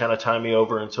things that kind of tie me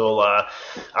over until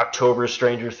October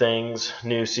Stranger Things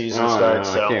new season starts.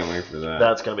 No, so I can't wait for that.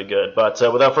 That's going to be good. But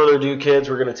without further ado, kids,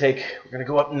 we're going to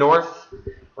go up north.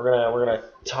 We're gonna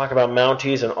talk about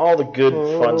Mounties and all the good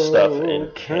fun stuff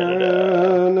in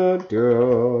Canada.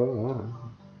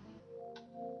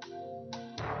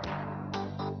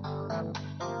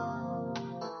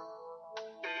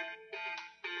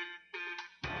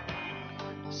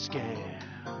 Scan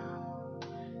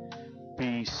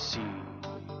BC.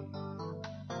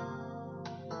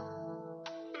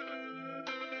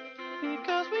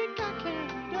 Because we got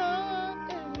Canada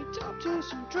and we talk to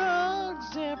some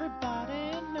drugs.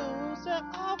 Everybody knows that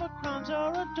all the crimes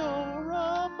are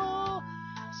adorable.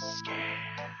 Scan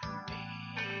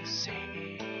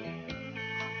BC.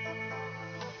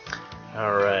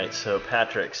 All right, so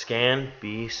Patrick, Scan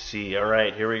BC. All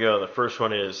right, here we go. The first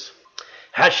one is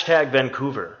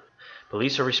 #Vancouver.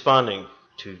 Police are responding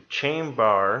to Chain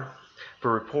Bar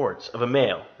for reports of a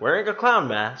male wearing a clown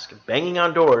mask, banging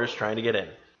on doors, trying to get in.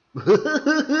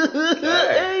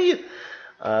 Hey!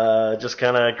 Just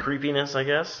kind of creepiness, I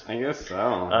guess. I guess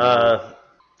so.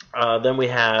 Then we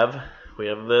have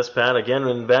this, Pat, again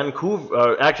in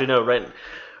Vancouver.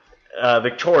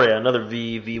 Victoria, another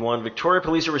V1. Victoria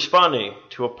police are responding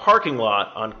to a parking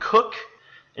lot on Cook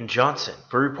and Johnson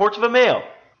for reports of a male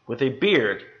with a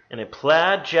beard and a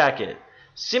plaid jacket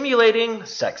simulating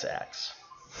sex acts.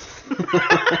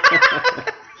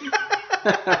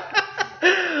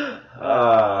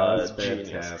 That's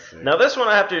genius. fantastic. Now this one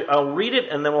I'll read it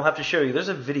and then we'll have to show you. There's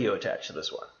a video attached to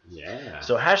this one. Yeah.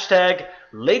 So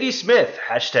Lady Smith,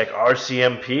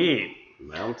 #RCMP.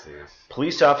 Mounties.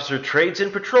 Police officer trades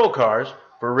in patrol cars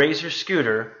for Razor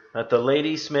scooter at the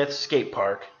Lady Smith skate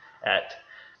park at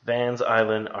Vans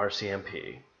Island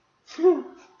RCMP.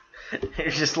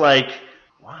 It's just like,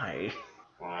 why?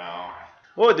 Wow.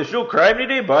 Oh, there's no crime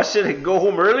today? Boss said I can go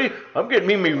home early? I'm getting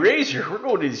me my Razor. We're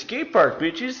going to the skate park,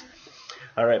 bitches.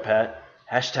 All right, Pat.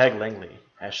 #Langley,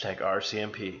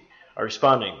 #RCMP are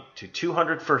responding to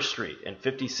 201st Street and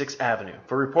 56th Avenue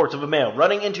for reports of a male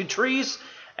running into trees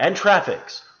and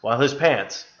traffics while his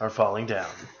pants are falling down.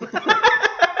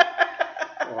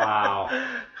 Wow.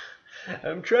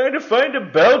 I'm trying to find a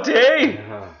belt, eh?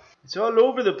 It's all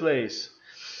over the place.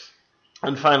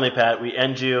 And finally, Pat, we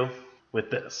end you with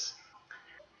this.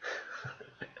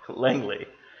 Langley,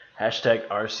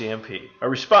 #RCMP are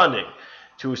responding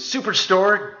to a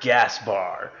Superstore gas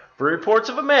bar for reports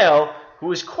of a male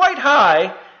who is quite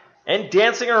high and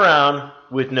dancing around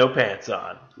with no pants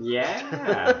on.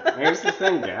 Yeah. There's the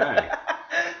same guy.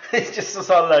 It's just sort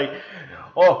of like,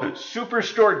 oh,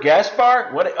 Superstore gas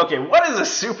bar? What is a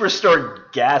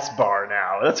Superstore gas bar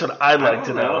now? That's what I'd like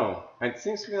to know. It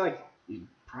seems to me like you'd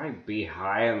probably be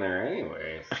high in there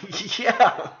anyways.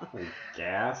 Yeah. Like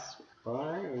gas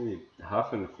bar? Are you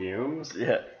huffing fumes?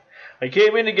 Yeah. I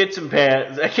came in to get some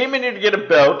pants. I came in here to get a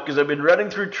belt because I've been running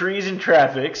through trees and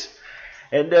traffics.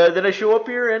 And then I show up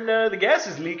here and the gas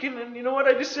is leaking. And you know what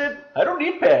I just said? I don't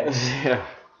need pants. Yeah.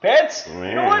 Pants? Man.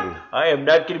 You know what? I am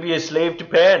not going to be a slave to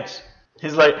pants.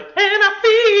 He's like, and I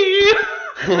feel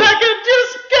like I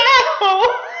just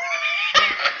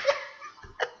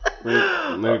got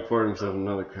home. Maybe pour himself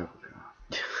another cup of coffee.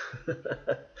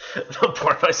 I'll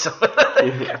pour myself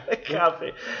another cup of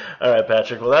coffee. All right,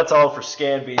 Patrick. Well, that's all for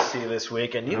Scan BC this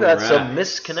week. And you got some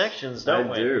misconnections, don't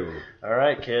we? I do. All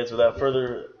right, kids. Without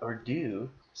further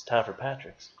ado, it's time for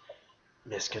Patrick's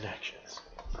misconnections.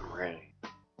 I'm ready.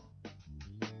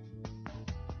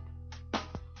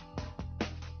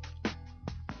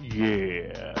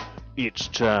 Yeah, it's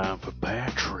time for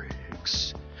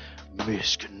Patrick's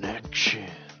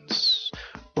Misconnections.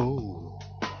 Oh,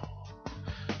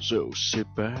 so sit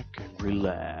back and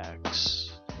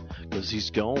relax, 'cause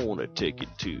he's gonna take it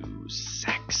to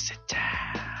Sexy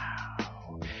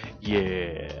Town.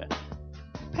 Yeah,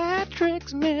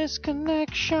 Patrick's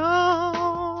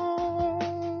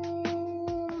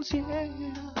Misconnections. Yeah.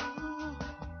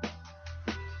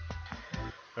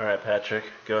 All right, Patrick.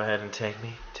 Go ahead and take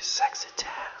me to Sexy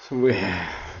Town. We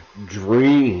have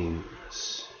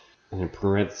dreams And in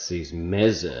parentheses,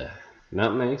 Mesa.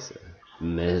 Not Mesa.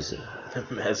 Mesa.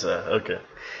 Mesa, okay.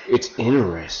 It's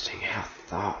interesting how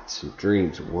thoughts and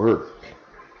dreams work.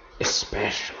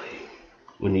 Especially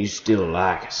when you still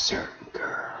like a certain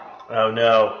girl. Oh,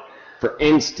 no. For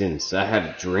instance, I had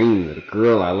a dream that a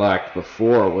girl I liked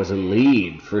before was a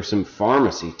lead for some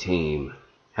pharmacy team.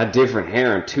 Had different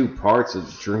hair in two parts of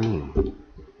the dream.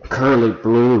 Curly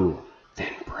blue,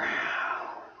 then brown.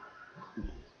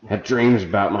 Had dreams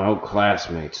about my old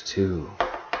classmates, too.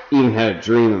 Even had a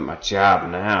dream at my job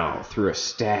now through a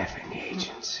staffing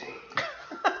agency.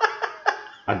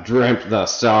 I dreamt that I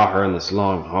saw her in this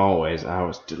long hallway as I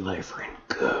was delivering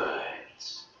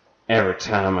goods. Every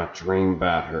time I dream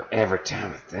about her, every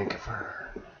time I think of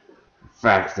her. In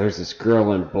fact, there's this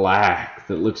girl in black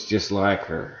that looks just like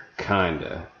her.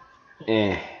 Kinda.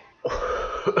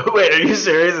 Wait, are you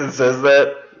serious? It says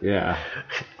that? Yeah.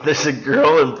 There's a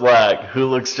girl in black who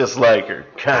looks just like her.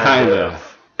 Kinda.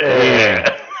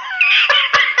 Yeah.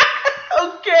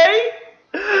 Okay.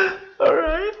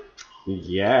 Alright.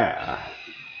 Yeah.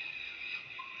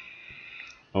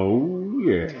 Oh,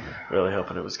 yeah. Really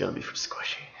hoping it was going to be from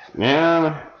Squishy.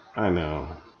 Yeah, I know.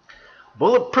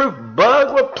 Bulletproof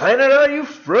Bug, what planet are you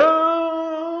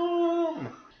from?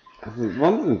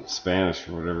 One's in Spanish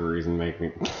for whatever reason make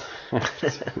me...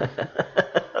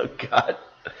 Oh, God.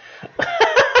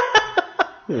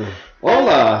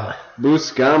 Hola,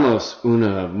 buscamos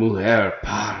una mujer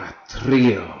para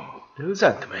trío.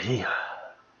 Santa Maria.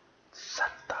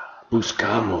 Santa.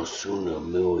 Buscamos una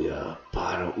mujer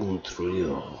para un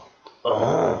trío.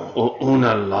 Oh. O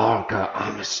una larga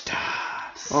amistad.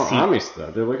 Oh,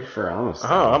 amistad. They're looking for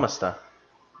amistad. Oh, amistad.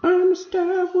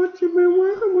 Amistad, what you been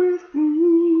working with?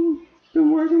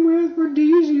 Been working with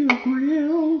Rodizio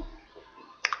Grill.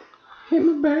 Hit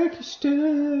me back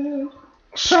instead.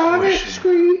 Private,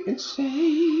 sweet, and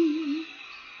sane.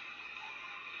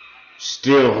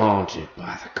 Still haunted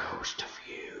by the ghost of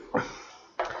you.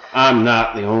 I'm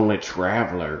not the only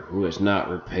traveler who has not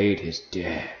repaid his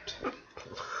debt.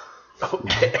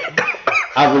 Okay.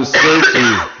 I've been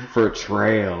searching for a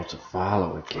trail to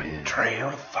follow again. Trail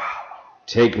to follow.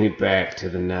 Take me back to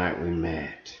the night we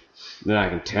met. Then I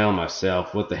can tell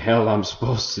myself what the hell I'm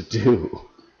supposed to do.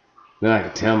 Then I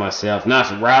can tell myself not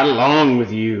to ride along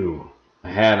with you. I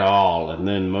had all, and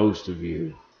then most of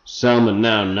you. Some and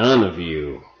now none of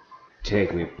you.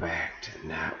 Take me back to the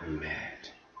night we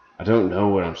met. I don't know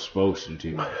what I'm supposed to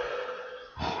do.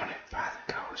 Haunted by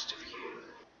the ghost of you.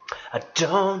 I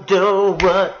don't know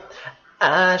what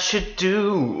I should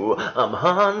do. I'm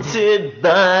haunted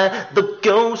by the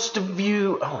ghost of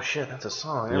you. Oh shit, that's a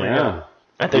song. There we go.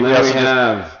 I think we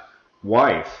have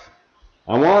wife.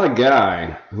 I want a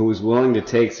guy who is willing to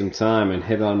take some time and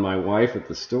hit on my wife at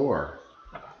the store.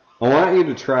 I want you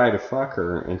to try to fuck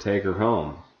her and take her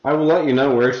home. I will let you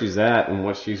know where she's at and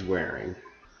what she's wearing.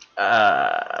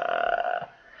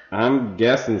 I'm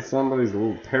guessing somebody's a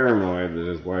little paranoid that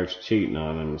his wife's cheating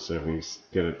on him, so he's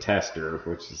gonna test her,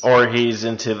 which is... Or he's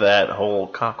into that whole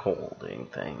cock-holding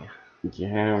thing.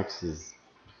 Yeah, which is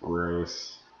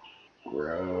gross.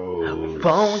 Gross.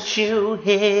 Won't you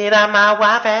hit on my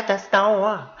wife at the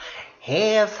store?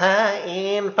 Here's her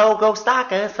info, go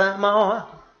stalk her some more.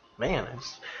 Man,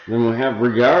 it's... Then we have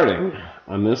regarding.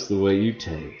 I miss the way you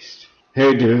taste.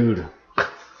 Hey, dude.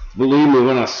 Believe me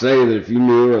when I say that if you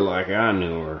knew her like I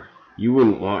knew her, you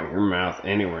wouldn't want your mouth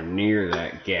anywhere near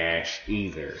that gash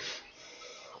either.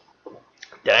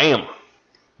 Damn.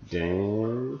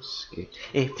 Damn sketchy.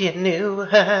 If you knew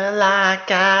her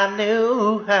like I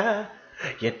knew her,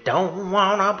 you don't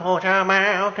want to put your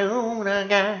mouth to the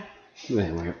guy.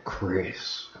 Then we have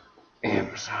Chris,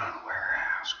 Amazon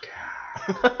warehouse guy.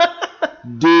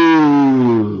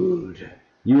 Dude,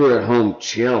 you were at home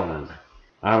chilling.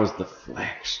 I was the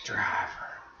flex driver,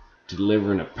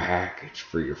 delivering a package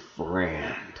for your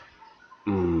friend.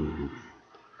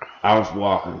 I was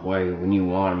walking away when you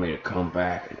wanted me to come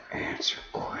back and answer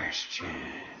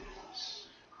questions.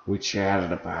 We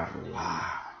chatted about a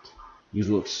lot. You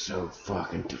looked so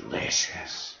fucking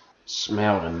delicious.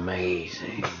 Smelled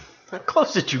amazing. How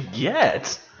close did you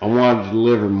get? I wanted to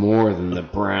deliver more than the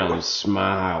brown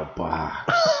smile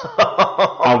box.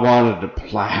 I wanted to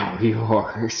plow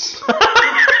yours.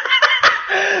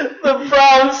 The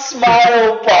brown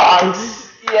smile box.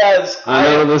 Yes. I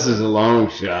know this is a long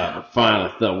shot, but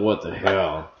finally thought, what the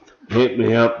hell? Hit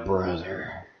me up,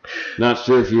 brother. Not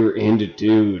sure if you were into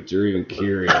dudes or even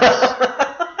curious.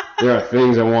 There are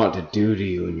things I want to do to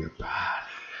you in your body.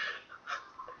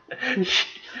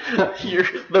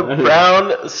 The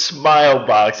brown smile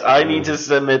box. I need to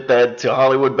submit that to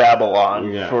Hollywood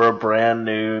Babylon for a brand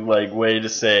new way to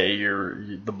say you're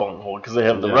the bunghole, because they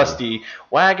have the rusty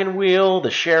wagon wheel,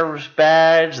 the sheriff's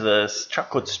badge, the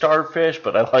chocolate starfish,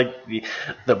 but I like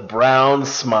the brown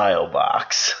smile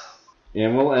box.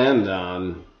 And we'll end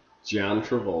on John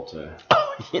Travolta.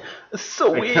 Oh, yeah.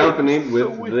 So weird. Accompanied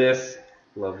with this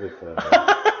lovely photo.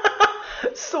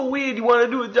 So weird. You want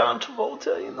to do a John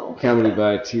Travolta, Accompanied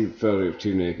by a photo of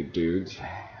two naked dudes.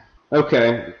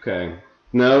 Okay.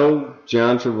 No,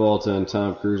 John Travolta and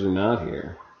Tom Cruise are not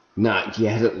here. Not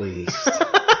yet, at least.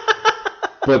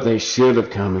 But they should have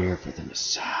come here for the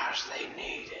massage they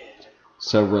needed.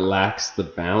 So relax the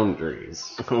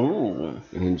boundaries. Ooh.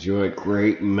 And enjoy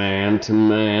great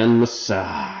man-to-man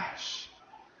massage.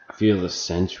 Feel the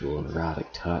sensual and erotic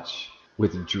touch.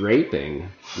 With draping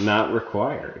not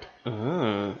required.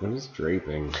 What is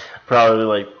draping?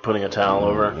 Probably putting a towel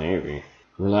over. Maybe.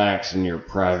 Relax in your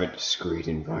private, discreet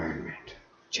environment.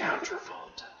 John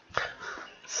Travolta.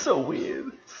 So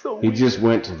weird. He just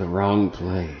went to the wrong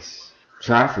place.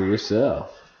 Try for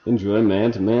yourself. Enjoy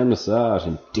man-to-man massage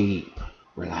and deep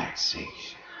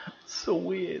relaxation. So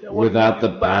weird. Without the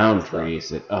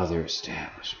boundaries at other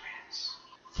establishments.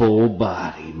 Full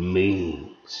body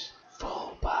means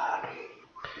full body.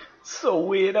 So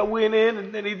weird. I went in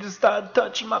and then he just started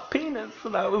touching my penis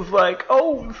and I was like,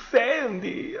 oh,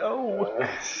 Sandy, oh.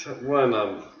 One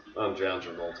on John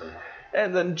Travolta.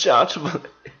 And then John Travolta,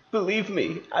 believe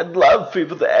me, I'd love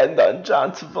people to end on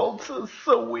John Travolta. It's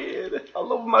so weird.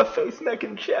 All over my face, neck,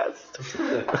 and chest.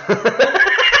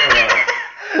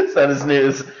 That is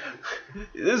news.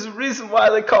 There's a reason why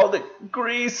they called it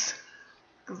Grease.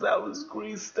 Because I was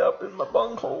greased up in my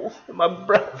bunghole, in my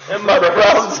brown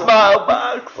smile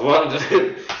box. I wanted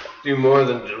to do more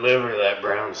than deliver that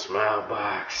brown smile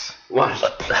box. What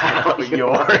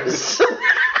yours?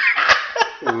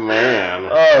 Man.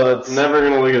 Oh, that's never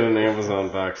gonna look at an Amazon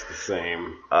box the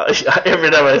same.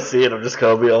 Every time I see it, I'm just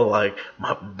gonna be all like,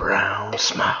 my brown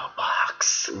smile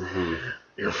box. Mm-hmm.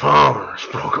 Your father's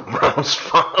broke a brown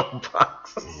smile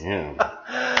box. Yeah.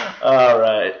 All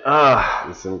right.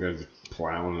 Some guy's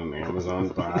plowing an Amazon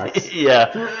box. Yeah.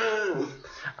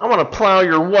 I want to plow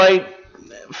your white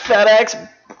FedEx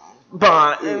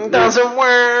box. It doesn't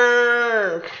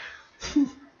work.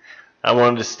 I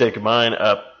wanted to stick mine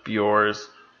up yours.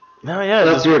 No, yeah.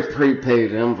 That's your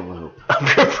prepaid envelope.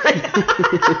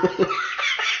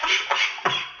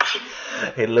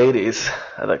 Hey, ladies,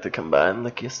 I'd like to come by and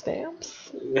lick your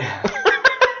stamps.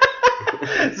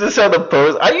 Is this how the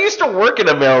post? I used to work in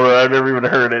a mailroom. I've never even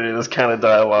heard any of this kind of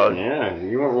dialogue. Yeah,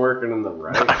 you weren't working in the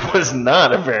right. I was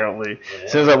not, apparently. Yeah.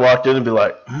 As soon as I walked in, and be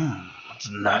like, that's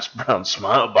a nice brown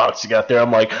smile box you got there.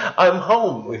 I'm like, I'm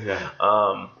home. Yeah.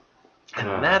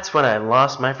 And that's when I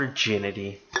lost my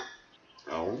virginity.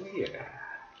 Oh, yeah.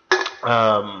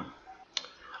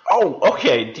 Oh,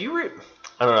 okay. I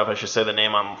don't know if I should say the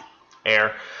name on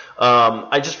air.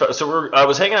 I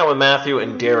was hanging out with Matthew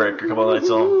and Derek a couple of nights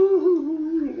ago.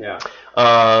 Yeah.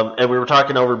 And we were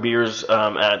talking over beers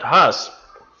at Haas.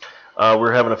 We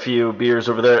were having a few beers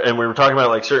over there, and we were talking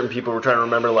about certain people. We're trying to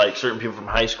remember certain people from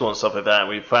high school and stuff like that. And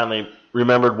we finally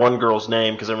remembered one girl's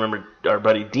name because I remember our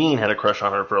buddy Dean had a crush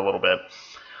on her for a little bit.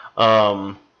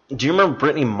 Do you remember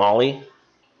Brittany Molly?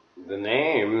 The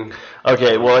name.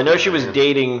 Okay, well I know she was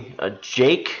dating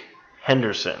Jake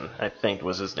Henderson, I think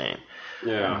was his name.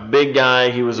 Yeah. Big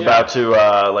guy. He was about to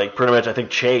pretty much. I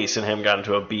think Chase and him got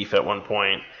into a beef at one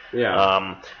point.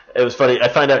 Yeah. It was funny. I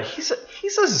find out he's a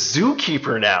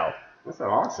zookeeper now. That's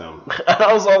awesome. And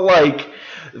I was all like,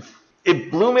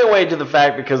 it blew me away to the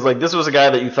fact because this was a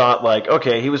guy that you thought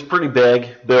okay, he was pretty big,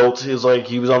 built. He was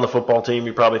he was on the football team.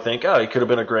 You probably think, oh, he could have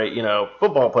been a great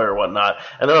football player or whatnot.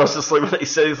 And then I was just when they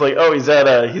said he's he's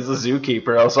a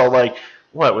zookeeper. I was all like.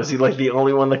 What, was he the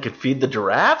only one that could feed the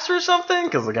giraffes or something?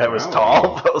 Because the guy was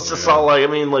tall. But I was just all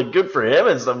good for him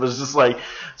and stuff. It was just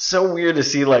so weird to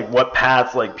see what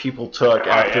paths people took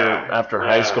after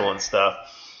high school and stuff.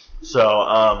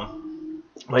 So,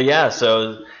 but yeah,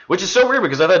 which is so weird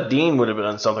because I thought Dean would have been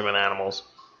on something with animals.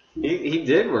 He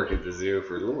did work at the zoo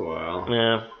for a little while.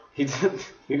 Yeah. He did.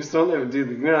 He just don't ever do.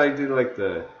 He did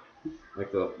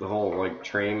the whole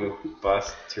train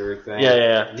bus tour thing.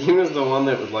 Yeah. Dean was the one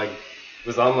that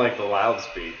was on the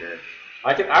loudspeaker.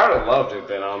 I would have loved to have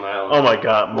been on that one. Oh my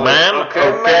god, man.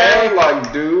 Okay,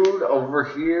 man. Dude, over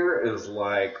here is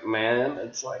man,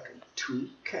 it's a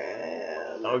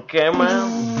toucan. Okay,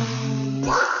 man.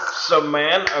 So,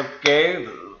 man, okay.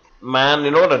 Man, you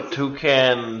know what a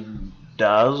toucan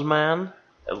does, man?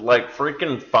 It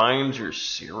freaking finds your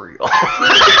cereal.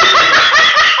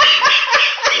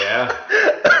 Yeah.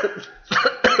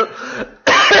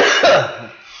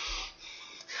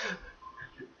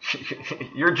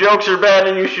 Your jokes are bad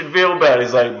and you should feel bad.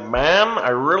 He's like, ma'am, I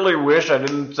really wish I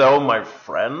didn't tell my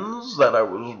friends that I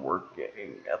was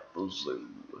working at the zoo.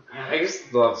 I used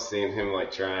to love seeing him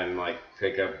like try and like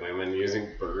pick up women using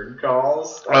bird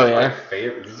calls. Oh yeah. My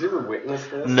favorite. Did you ever witness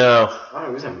this? No. Oh,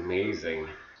 it was amazing.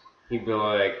 He'd be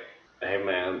like, "Hey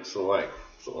man, so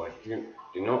you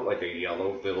know what like a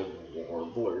yellow-billed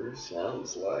warbler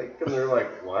sounds like?" And they're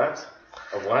like, "What?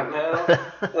 A what now?"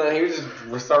 And then he would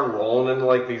just start rolling into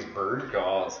like these bird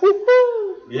calls.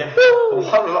 Yeah. I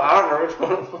don't know which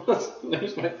one it was. It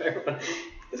was my favorite one.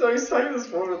 So he's talking to this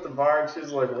woman at the bar, and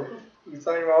she's like, "What?" He's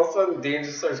talking about all of a sudden, Dean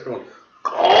just starts going,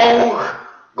 "Gong!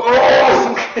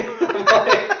 Gong!"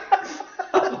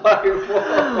 I'm like,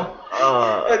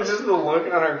 whoa. And just the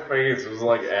look on her face was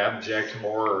like abject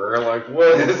horror. Like,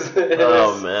 what is this?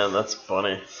 Oh man, that's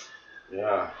funny.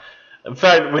 Yeah. In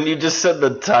fact, when you just said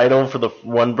the title for the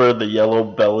one bird, the yellow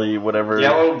belly, whatever.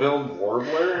 Yellow-billed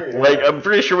warbler? Yeah. Like, I'm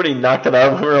pretty sure when he knocked it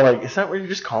out, we were like, is that what you're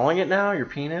just calling it now? Your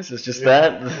penis? It's just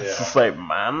that? It's just like,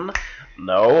 man,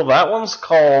 no, that one's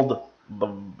called the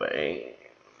vein.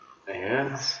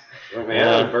 Yes.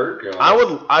 Man, a bird goes. I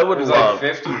would it was love.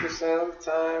 Like 50% of the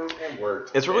time, it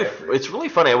worked. It's really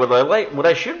funny.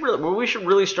 We should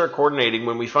really start coordinating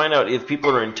when we find out if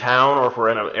people are in town or if we're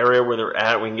in an area where they're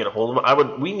at. We can get a hold of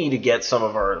them. We need to get some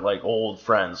of our like old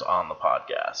friends on the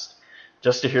podcast,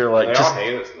 just to hear like. They all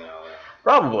hate us now. Though.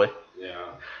 Probably.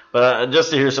 Yeah. But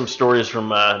just to hear some stories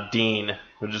from Dean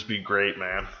would just be great,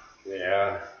 man.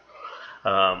 Yeah.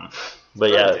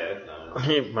 But yeah, dead, no.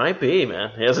 He might be,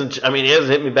 man. He hasn't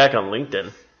hit me back on LinkedIn,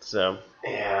 so.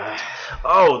 Yeah.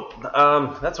 Oh,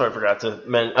 that's what I forgot to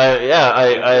mention.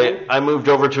 I moved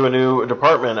over to a new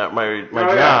department at my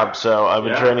job, so I've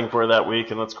been training for that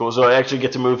week, and that's cool. So I actually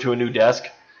get to move to a new desk.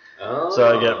 Oh.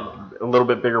 So I get a little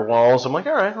bit bigger walls. I'm like,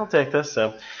 all right, I'll take this.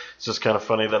 So it's just kind of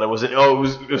funny that I wasn't. Oh,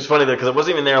 it was funny because I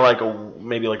wasn't even there I've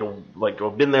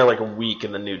been there like a week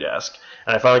in the new desk,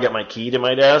 and I finally got my key to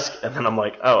my desk, and then I'm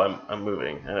like, oh, I'm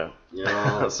moving.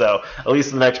 Yeah. So at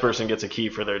least the next person gets a key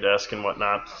for their desk and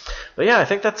whatnot. But yeah, I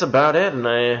think that's about it.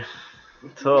 And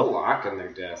People lock in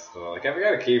their desk though. Like I've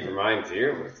got a key for mine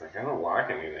too, but it's like I don't lock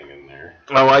anything in there.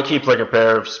 Oh, I keep like a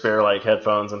pair of spare like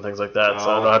headphones and things like that, so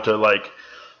I don't have to like.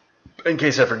 In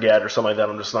case I forget or something like that,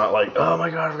 I'm just not like, oh my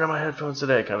god, I forgot my headphones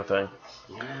today, kind of thing.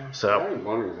 Yeah, so I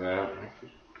wonder that. I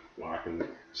keep locking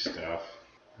stuff.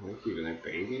 I'm keeping a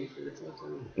baby or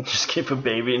something. Just keep a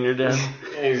baby in your desk?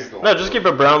 No, just keep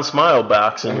a brown smile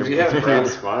box in your desk. If you have a brown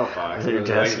smile box, your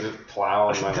desk. I can just plow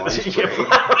on my lunch break.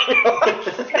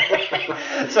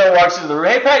 So I walks through the room,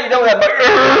 hey Pat, you don't have my...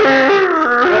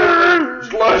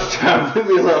 It's lunchtime, leave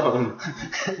me alone.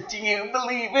 Do you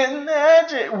believe in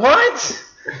magic? What?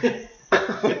 I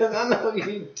know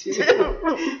you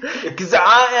do. Because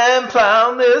I am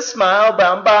plowing this smile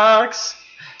bound box.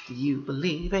 Do you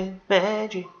believe in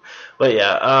magic? But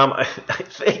yeah, I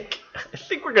think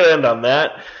we're gonna end on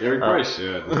that. Yeah, we probably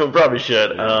should. Probably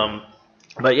should.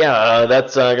 But yeah,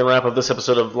 that's gonna wrap up this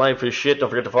episode of Life is Shit. Don't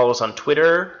forget to follow us on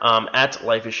Twitter at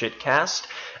Life is Shit Cast,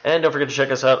 and don't forget to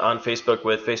check us out on Facebook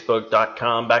with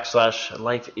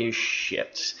facebook.com/Life is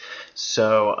Shit.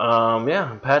 So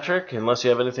yeah, Patrick, unless you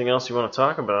have anything else you want to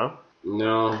talk about.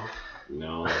 No.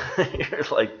 You're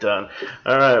like done.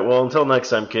 All right. Well, until next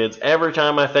time, kids. Every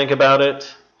time I think about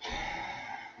it,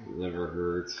 never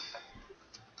hurts.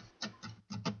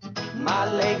 My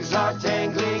legs are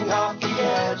dangling off the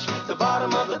edge. The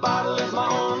bottom of the bottle is my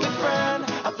only friend.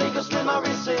 I think I'll slip my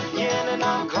wrist again and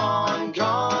I'm gone,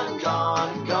 gone,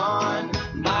 gone, gone.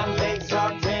 My legs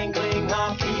are dangling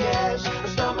off the edge. A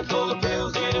stomach full of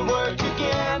pills getting work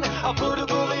again. I'll put a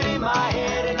bullet in my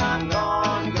head and I'm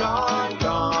gone, gone,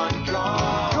 gone,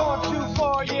 gone. Gone too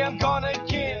far, yeah, I'm gone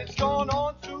again. It's gone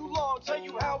on too long, tell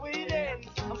you how it ends.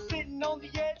 I'm sitting on the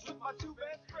edge with my two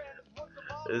best friends.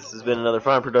 This has been another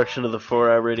fine production of the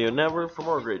 4i Radio Network. For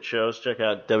more great shows, check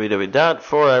out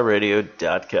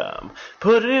www.4iradio.com.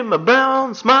 Put it in my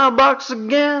brown smile box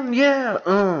again, yeah.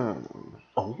 Oh.